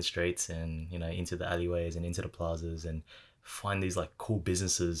around in the streets and, into the alleyways and into the plazas and find these like cool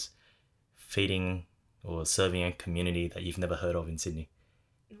businesses feeding or serving a community that you've never heard of in Sydney.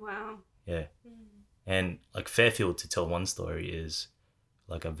 Wow. Yeah. And like Fairfield, to tell one story, is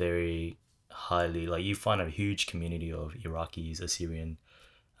like a very highly, like you find a huge community of Iraqis, Assyrian,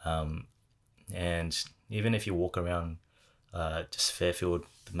 and even if you walk around just Fairfield,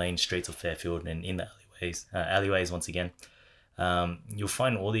 the main streets of Fairfield, and in the alleyways once again, you'll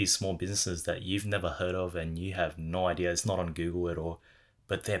find all these small businesses that you've never heard of and you have no idea. It's not on Google at all,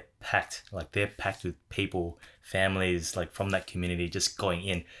 but they're packed with people, families, like from that community just going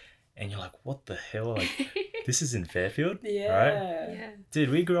in, and you're like, what the hell? Like, this is in Fairfield? Yeah. Right? Yeah.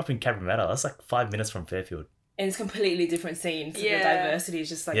 Dude, we grew up in Cabramatta. That's like 5 minutes from Fairfield. And it's completely different scenes. So Yeah. the diversity is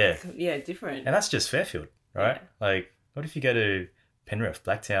just like, different. And that's just Fairfield, right? Yeah. Like, what if you go to Penrith,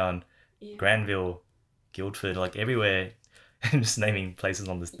 Blacktown, Granville, Guildford, like everywhere? I'm just naming places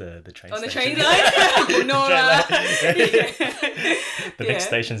on the train On the station. train line? Nora. The next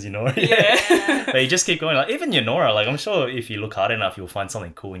station's Yonora. Yeah. But you just keep going. Like, even Yonora, like I'm sure if you look hard enough, you'll find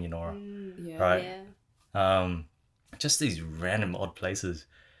something cool in Yonora. Yeah. Right. Yeah. Just these random odd places.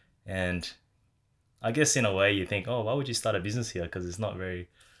 And I guess in a way you think, oh, why would you start a business here? Because it's not very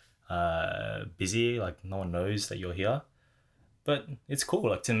busy. Like, no one knows that you're here. But it's cool.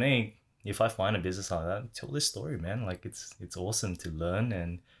 Like, to me, if I find a business like that, tell this story, man. Like, it's awesome to learn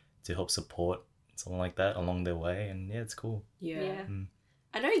and to help support someone like that along their way. And yeah, it's cool. Yeah. Mm.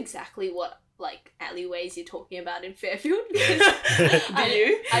 I know exactly what like alleyways you're talking about in Fairfield. Yeah.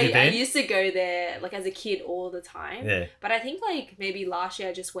 I used to go there like as a kid all the time. Yeah. But I think like maybe last year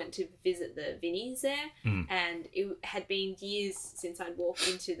I just went to visit the Vinnies there, and it had been years since I'd walked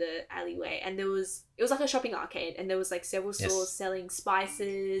into the alleyway, and it was like a shopping arcade, and there was like several stores selling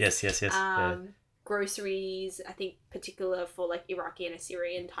spices. Yes. Groceries, I think particular for like Iraqi and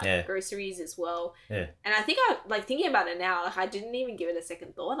Assyrian type of groceries as well. Yeah. And I think I like thinking about it now, like I didn't even give it a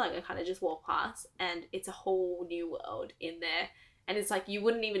second thought. Like I kind of just walked past, and it's a whole new world in there. And it's like you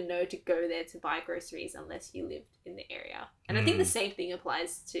wouldn't even know to go there to buy groceries unless you lived in the area. And I think the same thing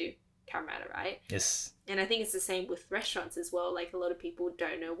applies to Cabramatta, right? Yes. And I think it's the same with restaurants as well. Like a lot of people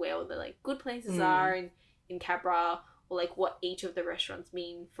don't know where all the like good places are in Cabra, or like what each of the restaurants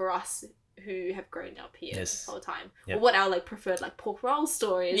mean for us who have grown up here this whole time, or what our like preferred like pork roll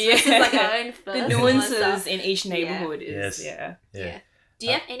store is. This is like our own first. The nuances in each neighborhood is yeah. Do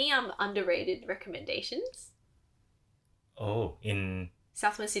you have any underrated recommendations? Oh, in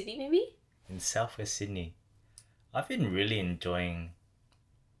Southwest Sydney, maybe? In Southwest Sydney, I've been really enjoying.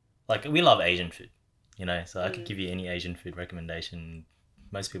 Like, we love Asian food, so I could give you any Asian food recommendation.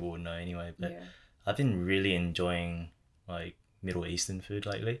 Most people would know anyway, but I've been really enjoying like Middle Eastern food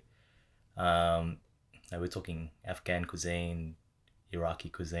lately. We're talking Afghan cuisine, Iraqi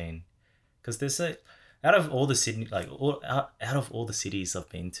cuisine, because there's out of all the Sydney, like out of all the cities I've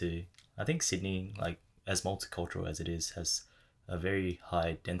been to, I think Sydney, like as multicultural as it is, has a very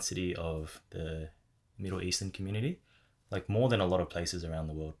high density of the Middle Eastern community, like more than a lot of places around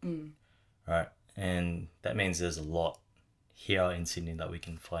the world, right? And that means there's a lot here in Sydney that we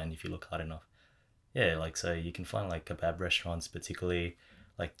can find if you look hard enough. Yeah, like so you can find like kebab restaurants, particularly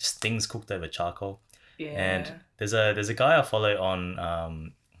like just things cooked over charcoal. And there's a guy I follow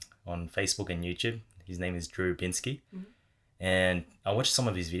on Facebook and YouTube. His name is Drew Binsky. And I watch some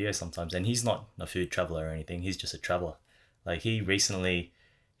of his videos sometimes, and he's not a food traveler or anything. He's just a traveler. Like, he recently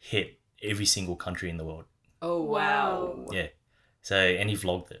hit every single country in the world. Oh, wow. Yeah. So, and he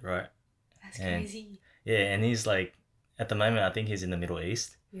vlogged it, right? That's crazy. Yeah, and he's like, at the moment, I think he's in the Middle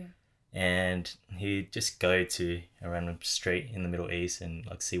East. Yeah. And he'd just go to a random street in the Middle East and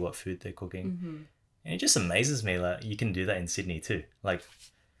like see what food they're cooking. And it just amazes me that you can do that in Sydney too. Like,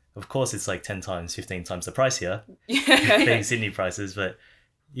 of course, it's like 10 times, 15 times the price here, being Sydney prices, but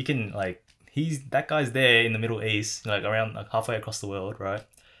you can like, that guy's there in the Middle East, like around like halfway across the world, right?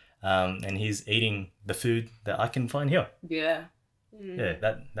 And he's eating the food that I can find here. Yeah.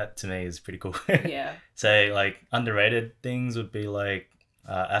 Yeah, that to me is pretty cool. Yeah. So like underrated things would be like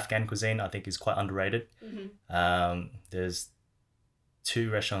Afghan cuisine, I think is quite underrated. There's 2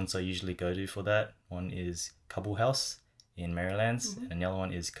 restaurants I usually go to for that. One is Kabul House in Maryland, and the other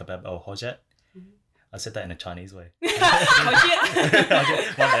one is Kebab Al Hojat. I said that in a Chinese way.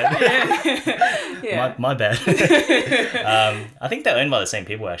 My bad. I think they're owned by the same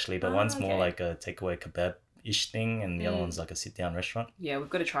people actually, but one's more like a takeaway kebab-ish thing, and the other one's like a sit-down restaurant. Yeah, we've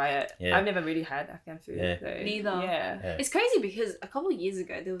got to try it. Yeah. I've never really had Afghan food. Yeah. So, Neither. Yeah. It's crazy because a couple of years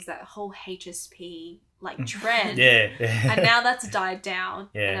ago there was that whole HSP like trend. Yeah. And now that's died down.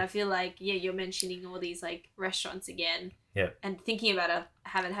 Yeah. And I feel like, you're mentioning all these like restaurants again. Yeah. And thinking about it, I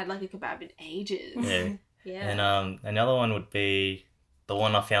haven't had like a kebab in ages. Yeah. Yeah. And another one would be the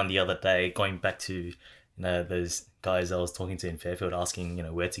one I found the other day, going back to those guys I was talking to in Fairfield, asking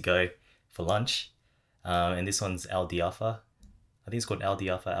where to go for lunch. And this one's Al Diafa. I think it's called Al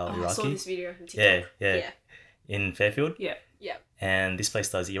Diafa Al Iraqi. I saw this video from TikTok. Yeah. In Fairfield. Yeah. And this place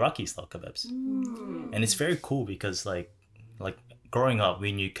does Iraqi style kebabs. And it's very cool because like growing up,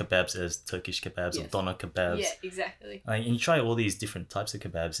 we knew kebabs as Turkish kebabs or doner kebabs. Yeah, exactly. And you try all these different types of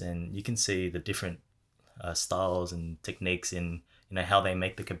kebabs, and you can see the different styles and techniques in how they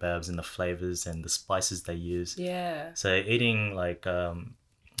make the kebabs and the flavors and the spices they use. Yeah. So eating like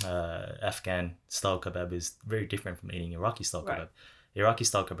Afghan style kebab is very different from eating Iraqi style kebab. Iraqi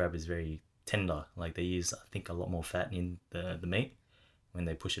style kebab is very tender. Like they use, I think, a lot more fat in the meat when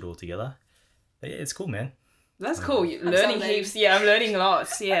they push it all together. But yeah, it's cool, man. That's cool. You're learning heaps. Yeah, I'm learning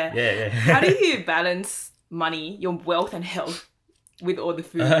lots. Yeah. Yeah. How do you balance money, your wealth, and health with all the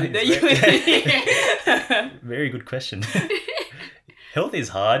food that you eat? Very good question. Health is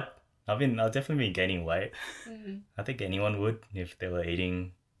hard. I've definitely been gaining weight. I think anyone would if they were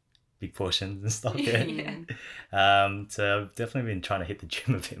eating big portions and stuff. So I've definitely been trying to hit the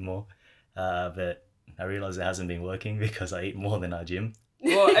gym a bit more. But I realize it hasn't been working because I eat more than I gym.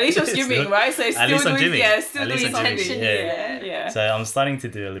 Well, at least you're gymming, right? So at least I'm gymming. Still doing something. Yeah. So I'm starting to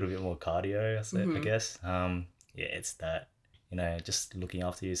do a little bit more cardio, I guess. It's that, just looking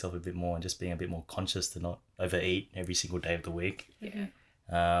after yourself a bit more and just being a bit more conscious to not overeat every single day of the week.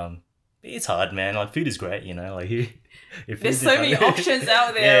 Yeah. It's hard, man. Like food is great, like if there's so many options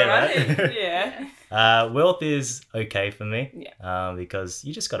out there, right? Yeah. Wealth is okay for me. Yeah. Because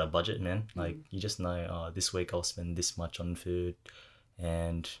you just got a budget, man. Like you just know, this week I'll spend this much on food.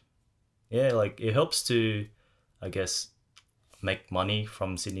 And like it helps to, I guess, make money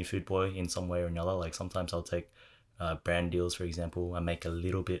from Sydney Food Boy in some way or another. Like sometimes I'll take brand deals, for example. I make a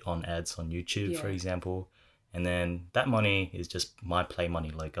little bit on ads on YouTube, for example. And then that money is just my play money.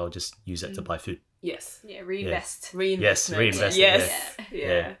 Like I'll just use it to buy food. Yes. Yeah, reinvest. Yes, reinvest. Yes.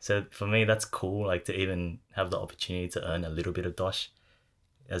 Yeah. So for me, that's cool. Like to even have the opportunity to earn a little bit of dosh,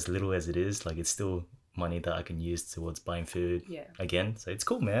 as little as it is, like it's still money that I can use towards buying food again. So it's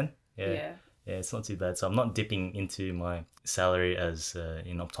cool, man. Yeah, it's not too bad. So I'm not dipping into my salary as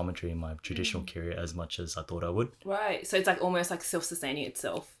in optometry in my traditional career as much as I thought I would. Right. So it's like almost like self-sustaining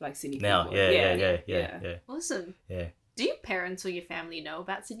itself, like Sydney now. Food Boy. Yeah. Awesome. Yeah. Do your parents or your family know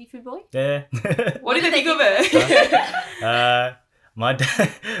about Sydney Food Boy? Yeah. What do they think of it?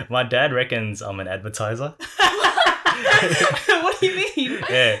 My dad reckons I'm an advertiser. What do you mean?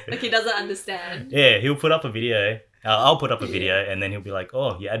 Yeah. Like he doesn't understand. Yeah, he'll put up a video. I'll put up a video and then he'll be like,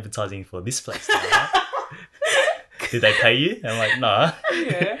 "Oh, you're advertising for this place now, right? Did they pay you?" And I'm like, "Nah."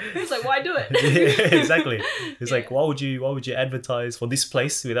 Yeah. It's like, why do it? Yeah, exactly. It's like, why would you advertise for this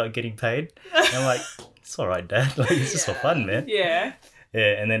place without getting paid? And I'm like, it's all right, Dad. Like it's just for fun, man. Yeah.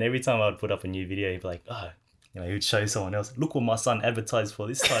 Yeah. And then every time I would put up a new video, he'd be like, "Oh," he would show someone else. "Look what my son advertised for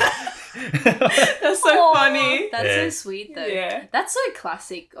this time." That's so funny. That's so sweet though. Yeah. That's so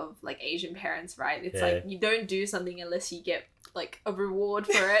classic of like Asian parents, right? It's like you don't do something unless you get like a reward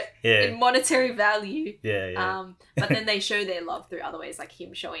for it Yeah. in monetary value. Yeah. But then they show their love through other ways, like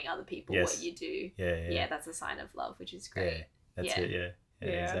him showing other people Yes. what you do. Yeah. That's a sign of love, which is Yeah. great. That's Yeah. it.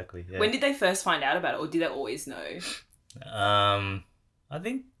 Yeah. Exactly. Yeah. When did they first find out about it, or did they always know? I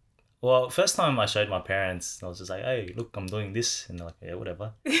think. Well, first time I showed my parents, I was just like, "Hey, look, I'm doing this," and they're like, "Yeah,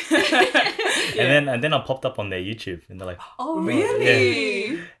 whatever." And then I popped up on their YouTube, and they're like, Oh,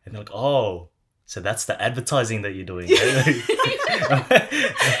 Really? and they're like, "Oh, so that's the advertising that you're doing."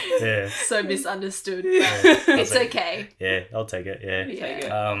 Yeah. So misunderstood, but I was it's like, okay. Yeah, I'll take it. Yeah. Take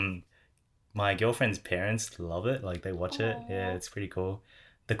it. My girlfriend's parents love it. Like they watch it. Yeah, Aw. it's pretty cool.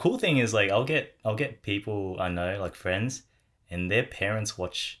 The cool thing is like I'll get people I know, like friends, and their parents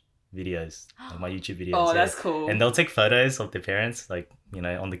watch videos, like my YouTube videos. Oh, yeah. that's cool. And they'll take photos of their parents, like, you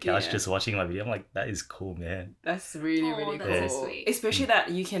know, on the couch Yeah. just watching my video. I'm like, that is cool, man. That's really, Oh, really that's cool. so sweet. Especially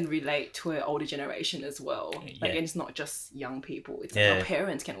that you can relate to an older generation as well. Like, Yeah. and it's not just young people. It's Yeah. our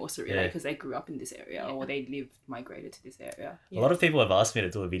parents can also relate Yeah. because they grew up in this area or they migrated to this area. A lot of people have asked me to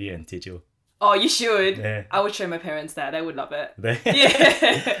do a video in Tijil. Oh, you should. Yeah. I would show my parents that. They would love it. Yeah.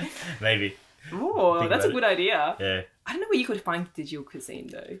 Yeah. Maybe. Oh, Think that's a about good idea. Yeah. I don't know where you could find digital cuisine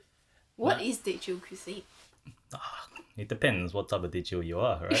though. What is digital cuisine? It depends what type of Tijil you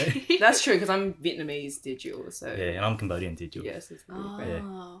are, right? That's true because I'm Vietnamese digital, so Yeah, and I'm Cambodian Tijil. yes, it's a little Oh,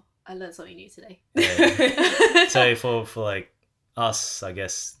 bit. I learned something new today. Yeah. So for like us, I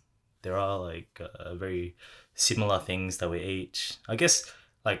guess there are like very similar things that we eat. I guess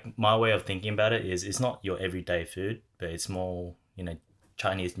like my way of thinking about it is it's not your everyday food, but it's more, you know,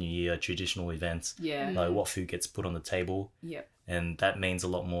 Chinese New Year traditional events, Yeah. like what food gets put on the table, Yep. and that means a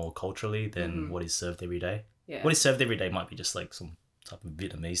lot more culturally than what is served every day. Yeah. What is served every day might be just like some type of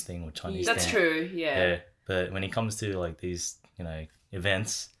Vietnamese thing or Chinese That's thing. true. Yeah. Yeah, but when it comes to like these, you know,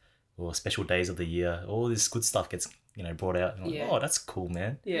 events or special days of the year, all this good stuff gets, you know, brought out. And I'm like, Yeah. oh, that's cool,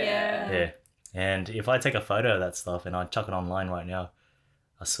 man. Yeah. Yeah. And if I take a photo of that stuff and I chuck it online right now,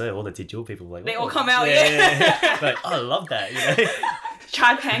 I swear all the Tijil people are like, They oh, all come out, yeah. Like, oh, I love that, you know.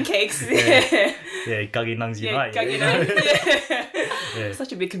 Chai pancakes. Yeah. Yeah, Gagi Nungs Yeah, Unite. you know? Yeah.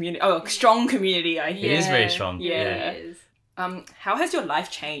 Such a big community. Oh, a strong community, I think. It is very strong. Yeah. It is. How has your life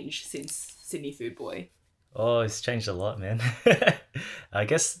changed since Sydney Food Boy? Oh, it's changed a lot, man. I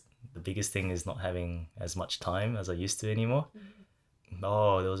guess the biggest thing is not having as much time as I used to anymore.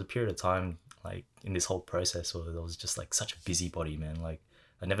 Oh, there was a period of time, like, in this whole process where there was just, like, such a busybody, man. Like,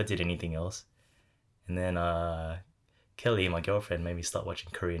 I never did anything else. And then, Kelly, my girlfriend, made me start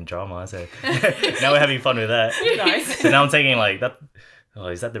watching Korean drama. So now we're having fun with that. Nice. So now I'm taking, like, that... Oh,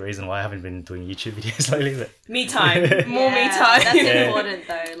 is that the reason why I haven't been doing YouTube videos lately? But... Me time. More me Yeah, time. That's Yeah. important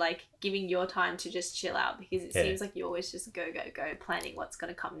though, like giving your time to just chill out because it Yeah. seems like you always just go, planning what's going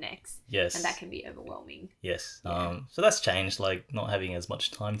to come next. Yes. And that can be overwhelming. Yes. Yeah. So that's changed, like not having as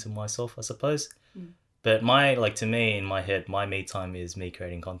much time to myself, I suppose. Mm. But my, like, to me, in my head, my me time is me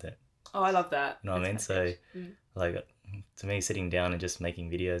creating content. Oh, I love that. You know what I mean? That's So, perfect. like, to me, sitting down and just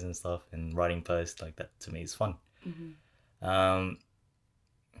making videos and stuff and writing posts, like, that to me is fun. Mhm.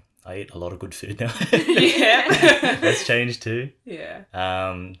 I eat a lot of good food now. Yeah. That's changed too. Yeah.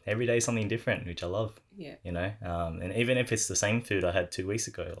 Every day something different, which I love. Yeah. You know, and even if it's the same food I had 2 weeks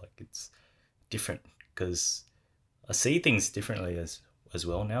ago, like, it's different because I see things differently as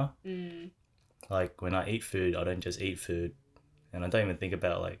well now. Mm. Like, when I eat food, I don't just eat food, and I don't even think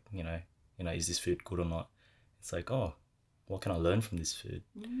about, like, you know, is this food good or not? It's like, oh, what can I learn from this food?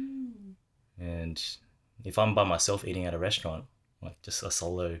 Mm. And if I'm by myself eating at a restaurant, like just a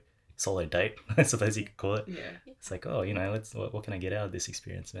solo date, I suppose you could call it. Yeah. It's like, oh, you know, what can I get out of this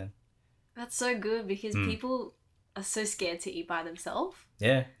experience, man? That's so good because Mm. people are so scared to eat by themselves.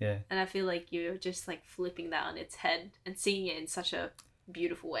 Yeah, yeah. And I feel like you're just like flipping that on its head and seeing it in such a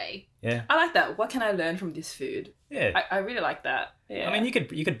beautiful way. Yeah. I like that. What can I learn from this food? Yeah. I really like that. Yeah. I mean, you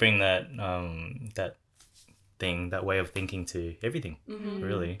could bring that that way of thinking to everything, Mhm.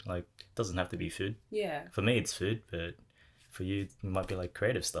 really. Like, it doesn't have to be food. Yeah. For me, it's food, but for you, it might be like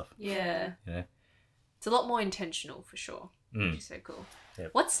creative stuff. Yeah. You know? It's a lot more intentional for sure. Mm. Which is so cool. Yep.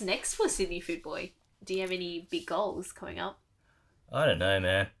 What's next for Sydney Food Boy? Do you have any big goals coming up? I don't know,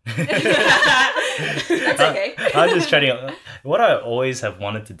 man. That's okay. I'm just trying to... What I always have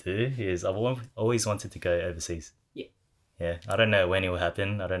wanted to do is always wanted to go overseas. Yeah. Yeah. I don't know when it will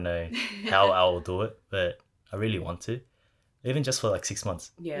happen. I don't know how I will do it, but I really want to. Even just for like 6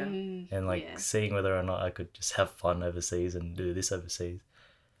 months. Yeah. And like Yeah. seeing whether or not I could just have fun overseas and do this overseas.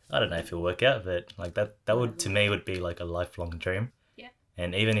 I don't know if it'll work out, but like that would, to me, would be like a lifelong dream. Yeah.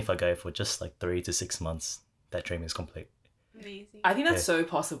 And even if I go for just like 3 to 6 months, that dream is complete. Amazing. I think that's so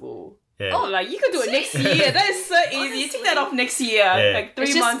possible. Yeah. Oh, like you could do it next year. That is so easy. You take that off next year. Yeah. Like 3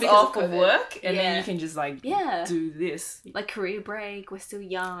 It's just months because off of of COVID. work, and then Yeah. you can just like Yeah. do this. Like career break, we're still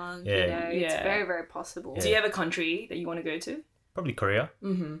young, Yeah. you know, it's Yeah. very, very possible. Do you have a country that you want to go to? Probably Korea.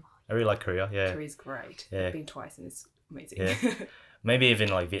 Mm-hmm. I really like Korea. Yeah. Korea's great. Yeah. I've been twice and it's amazing. Yeah. Maybe even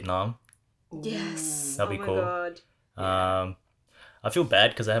like Vietnam. Yes. That'd be oh cool. my god. I feel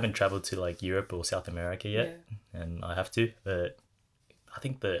bad because I haven't traveled to like Europe or South America yet, Yeah. and I have to. But I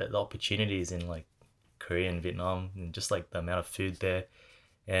think the opportunities in like Korea and Vietnam, and just like the amount of food there,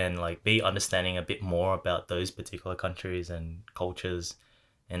 and like be understanding a bit more about those particular countries and cultures,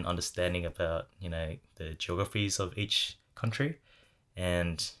 and understanding about the geographies of each country,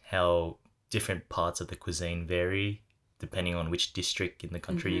 and how different parts of the cuisine vary depending on which district in the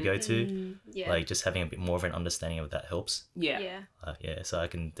country you go to. Yeah. Like just having a bit more of an understanding of that helps. Yeah. yeah. So I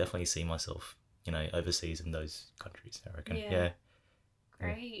can definitely see myself, overseas in those countries, I reckon. Yeah. Yeah.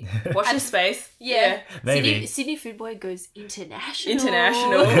 Great. Watch this space. Yeah. Maybe. Sydney Food Boy goes international.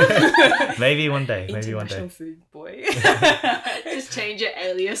 International. Maybe one day. Maybe one International day. food boy. Just change your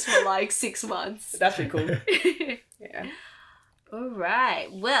alias for like 6 months. That's pretty cool. Yeah. All right.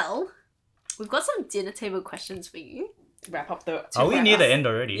 Well, we've got some dinner table questions for you. Wrap up the. Are we near the end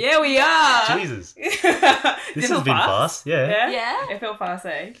already? Yeah, we are. Jesus. this This has been fast. Yeah. Yeah. Yeah. It felt fast,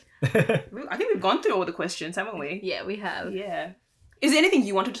 eh? I think we've gone through all the questions, haven't we? Yeah, we have. Yeah. Is there anything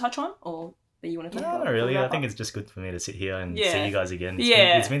you wanted to touch on, or that you want to talk No, about? not really. before we I wrap think up? it's just good for me to sit here and Yeah. see you guys again.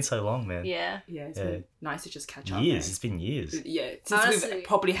 Yeah. It's been so long, man. Yeah. Yeah, it's Yeah. been nice to just catch up. Years. eh? It's been years. Yeah, since Honestly. we've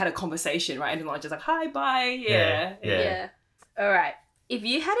properly had a conversation, right? And not just like, hi, bye. Yeah, Yeah. Yeah. All right. If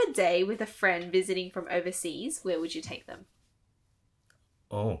you had a day with a friend visiting from overseas, where would you take them?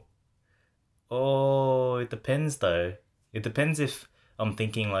 Oh, it depends though. It depends if I'm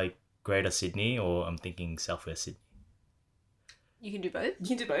thinking like Greater Sydney or I'm thinking Southwest Sydney. You can do both. You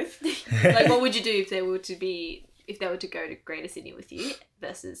can do both. Like, what would you do if they were to go to Greater Sydney with you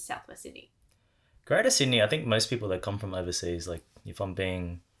versus Southwest Sydney? Greater Sydney, I think most people that come from overseas, like if I'm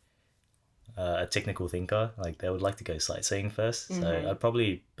being a technical thinker, like they would like to go sightseeing first. Mhm. So I'd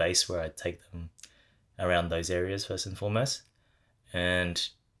probably base where I'd take them around those areas first and foremost. And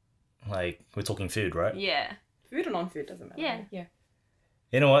like we're talking food, right? Yeah. Food or non-food doesn't matter. Yeah. Yeah.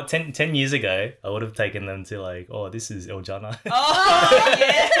 You know what? 10 years ago, I would have taken them to like, oh, this is El Jana. Oh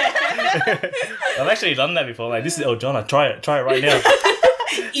yeah. I've actually done that before. Like, this is El Jana. Try it right now.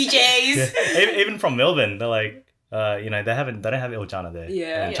 EJs. Yeah. Even from Melbourne, they're like, they don't have El Jana there.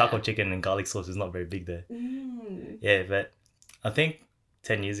 Yeah. And Yeah. charcoal chicken and garlic sauce is not very big there. Mm. Yeah, but I think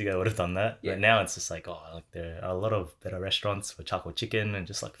 10 years ago I would have done that. Yeah. But now it's just like, there are a lot of better restaurants for charcoal chicken and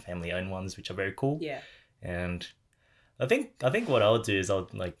just like family owned ones, which are very cool. Yeah. And I think what I'll do is I'll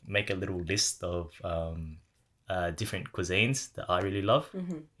like make a little list of different cuisines that I really love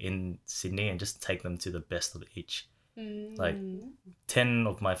Mm-hmm. in Sydney and just take them to the best of each. Mm. Like 10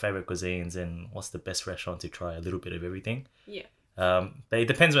 of my favorite cuisines and what's the best restaurant to try a little bit of everything. Yeah. But it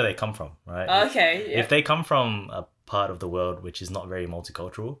depends where they come from, right? Okay. Yeah. If they come from a part of the world which is not very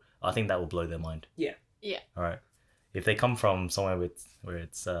multicultural, I think that will blow their mind. Yeah. Yeah. All right. If they come from somewhere where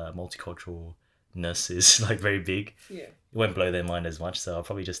it's multiculturalness is like very big, Yeah. it won't blow their mind as much. So I'll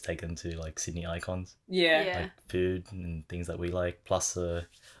probably just take them to like Sydney icons, Yeah. Yeah. like food and things that we like, plus a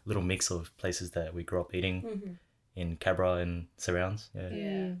little mix of places that we grew up eating Mm-hmm. in Cabra and surrounds. Yeah.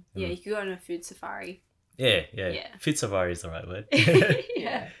 Yeah. Yeah, you could go on a food safari. Yeah. Yeah. Food safari is the right word.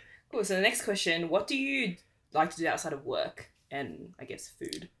 Yeah. Cool. So the next question: what do you like to do outside of work and I guess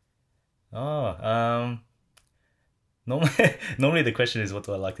food? Normally the question is what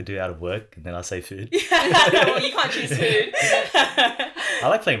do I like to do out of work, and then I say food. Well, you can't choose food. I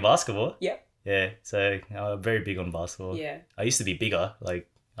like playing basketball. Yeah. Yeah, so I'm very big on basketball. Yeah. I used to be bigger. Like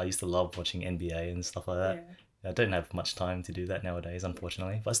I used to love watching NBA and stuff like that. Yeah. I don't have much time to do that nowadays,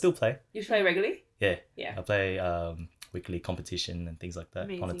 unfortunately. But I still play. You play regularly? Yeah. Yeah. I play weekly competition and things like that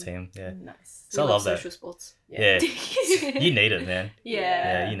on a Amazing. team. Yeah. Nice. So I We love that. social sports. Yeah. You need it, man. Yeah.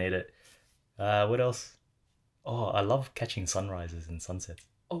 Yeah, you need it. What else? Oh, I love catching sunrises and sunsets.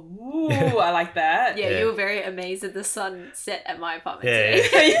 Oh, I like that. Yeah, Yeah. you were very amazed at the sunset at my apartment Yeah,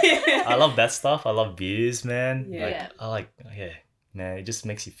 today. I love that stuff. I love views, man. Yeah. Like, man, it just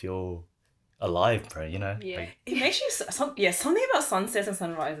makes you feel alive, bro, you know? Yeah. Like, It makes you something about sunsets and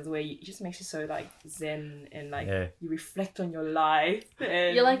sunrises where it just makes you so like zen and like Yeah. you reflect on your life.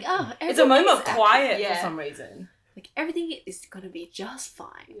 And You're like, oh, it's a moment of everything's quiet yeah. for some reason. Like everything is gonna be just fine.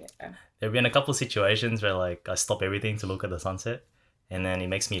 Yeah. there have been a couple situations where, like, I stop everything to look at the sunset, and then it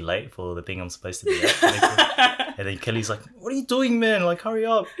makes me late for the thing I'm supposed to be at. And then Kelly's like, what are you doing, man? Like, hurry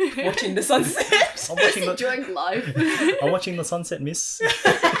up. Watching the sunset. I'm watching Just enjoying life. I'm watching the sunset, miss.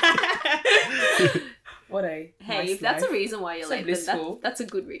 What a Hey, nice if that's life. a reason why you're So late, then blissful. that's a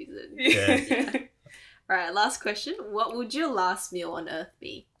good reason. Yeah. All right, last question. What would your last meal on Earth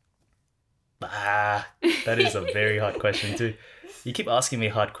be? That is a very hard question too. You keep asking me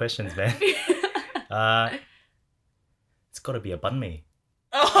hard questions, man. It's got to be a banh mi.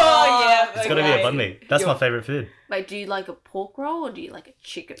 Oh, yeah. It's got to be a banh mi. That's my favorite food. Like, do you like a pork roll or do you like a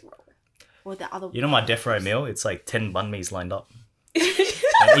chicken roll? Or the other You know my death row meal? It's like 10 banh mi's lined up.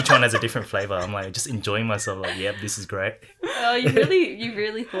 And each one has a different flavor. I'm like just enjoying myself. Like, yep, this is great. Oh, you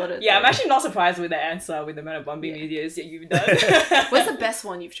really thought it. Yeah, I'm through. actually not surprised with the answer with the amount of Bambi videos that you've done. What's the best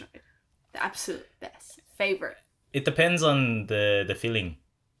one you've tried? The absolute best. Favorite. It depends on the filling.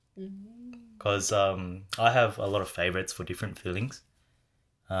 Because I have a lot of favorites for different fillings.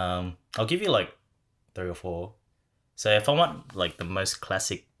 I'll give you like 3 or 4. So if I want like the most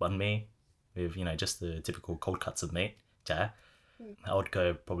classic banh mi with, you know, just the typical cold cuts of meat, I would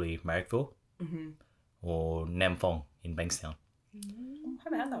go probably Marrickville or Nam Phong in Bankstown. I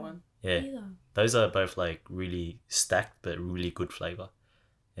haven't had that one. Yeah, those are both like really stacked but really good flavor,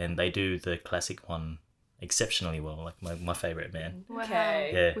 and they do the classic one exceptionally well. Like my favorite, man. Wow. Okay.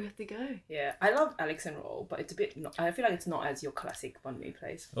 Yeah. We have to go. Yeah, I love Alex and Roll, but it's a bit. I feel like it's not as your classic banh mi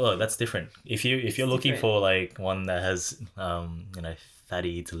place. Well, that's different. If you're looking different. for like one that has you know,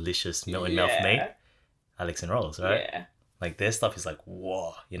 fatty, delicious melt in mouth meat, Alex and Rolls, right? Yeah. Like their stuff is like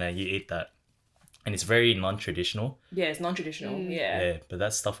whoa, you know, you eat that, and it's very non-traditional. Yeah, it's non-traditional. Yeah. Yeah, but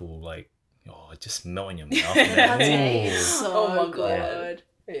that stuff will like just melt in your mouth. That's man. Ooh. so Oh my good.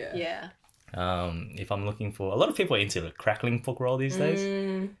 Yeah. Yeah. If I'm looking for, a lot of people are into the crackling pork roll these days.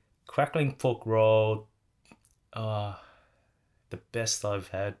 Mm, Crackling pork roll, the best I've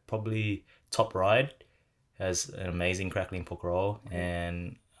had probably Top Ride has an amazing crackling pork roll,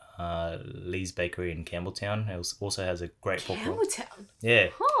 and Lee's Bakery in Campbelltown also has a great pork roll. Campbelltown. Yeah,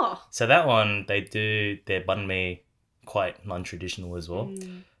 Huh. so that one they do their banh mi quite non-traditional as well,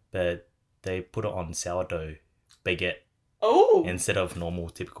 but they put it on sourdough baguette Oh. instead of normal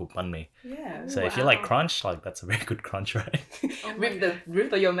typical banh mi. Yeah. So if you like Wow. crunch, like that's a very good crunch, right? Oh my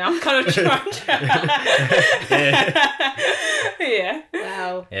Rip your mouth kind of crunch. Yeah.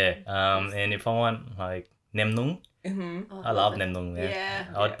 Wow. Yeah. And if I want like nem nung, Mm-hmm. Oh, I love it. nem nung. Yeah.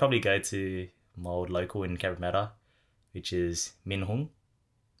 I would probably go to my old local in Cabramatta, which is Min Hung.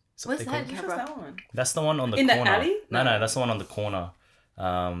 That's what What's they that? call it. What's that one? That's the one on the In the corner. alley? No, No. that's the one on the corner.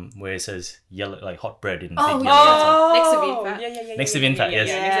 Where it says yellow, like hot bread in Oh, big yeah. yellow letters. Next to Vinfast. Yeah. Next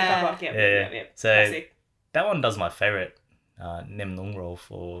to Vinfast, yes. Yeah. Yeah. So Classic. that one does my favorite nem nung roll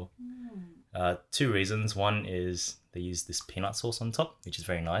for 2 reasons. One is they use this peanut sauce on top, which is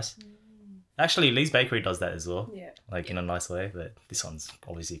very nice. Actually, Lee's Bakery does that as well, Yeah. like in a nice way. But this one's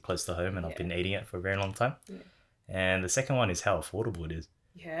obviously close to home, and I've Yeah. been eating it for a very long time. Yeah. And the second one is how affordable it is.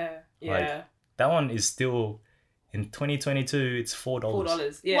 Yeah. Like, Yeah. That one is still in 2022. It's $4.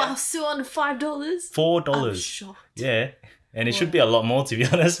 $4. Yeah. Wow, still under $5. $4. I'm shocked. Yeah. And it should be a lot more, to be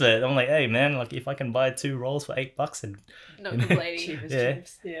honest. But I'm like, hey man, like if I can buy 2 rolls for $8, and Not complaining. Cheap as Yeah.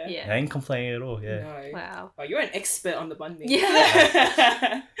 chips. Yeah. Yeah. I ain't complaining at all. Yeah. No. Wow. Oh, you're an expert on the banh mi.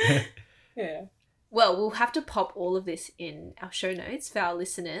 Yeah. Yeah. Well, we'll have to pop all of this in our show notes for our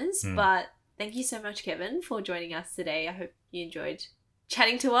listeners. But thank you so much, Kevin, for joining us today. I hope you enjoyed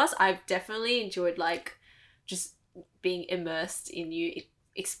chatting to us. I've definitely enjoyed like just being immersed in you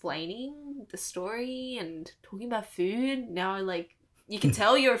explaining the story and talking about food. Now, like, you can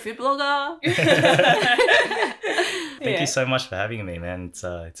tell you're a food blogger. Thank you so much for having me, man.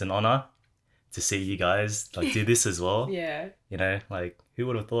 It's an honor to see you guys like do this as well. Yeah. You know, like who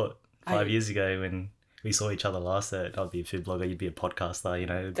would have thought 5 years ago when we saw each other last that I'd be a food blogger, you'd be a podcaster, you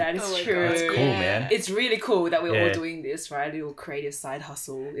know. That is Oh my true. God. That's cool, man. It's really cool that we're Yeah. all doing this, right? A little creative side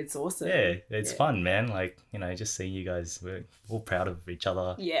hustle. It's awesome. Yeah, it's Yeah. fun, man. Like, you know, just seeing you guys, we're all proud of each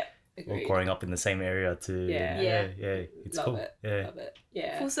other. Yeah. All Agreed. growing up in the same area too. Yeah. Yeah. It's Love cool. it. Yeah. Love it.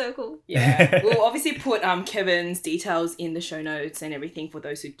 Yeah. Full circle. Yeah. We'll obviously put Kevin's details in the show notes and everything for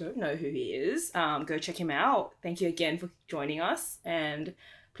those who don't know who he is. Go check him out. Thank you again for joining us. And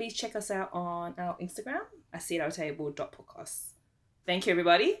please check us out on our Instagram at seatourtable.podcast. Thank you,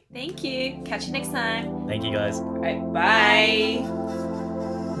 everybody. Thank you. Catch you next time. Thank you guys. All right, bye.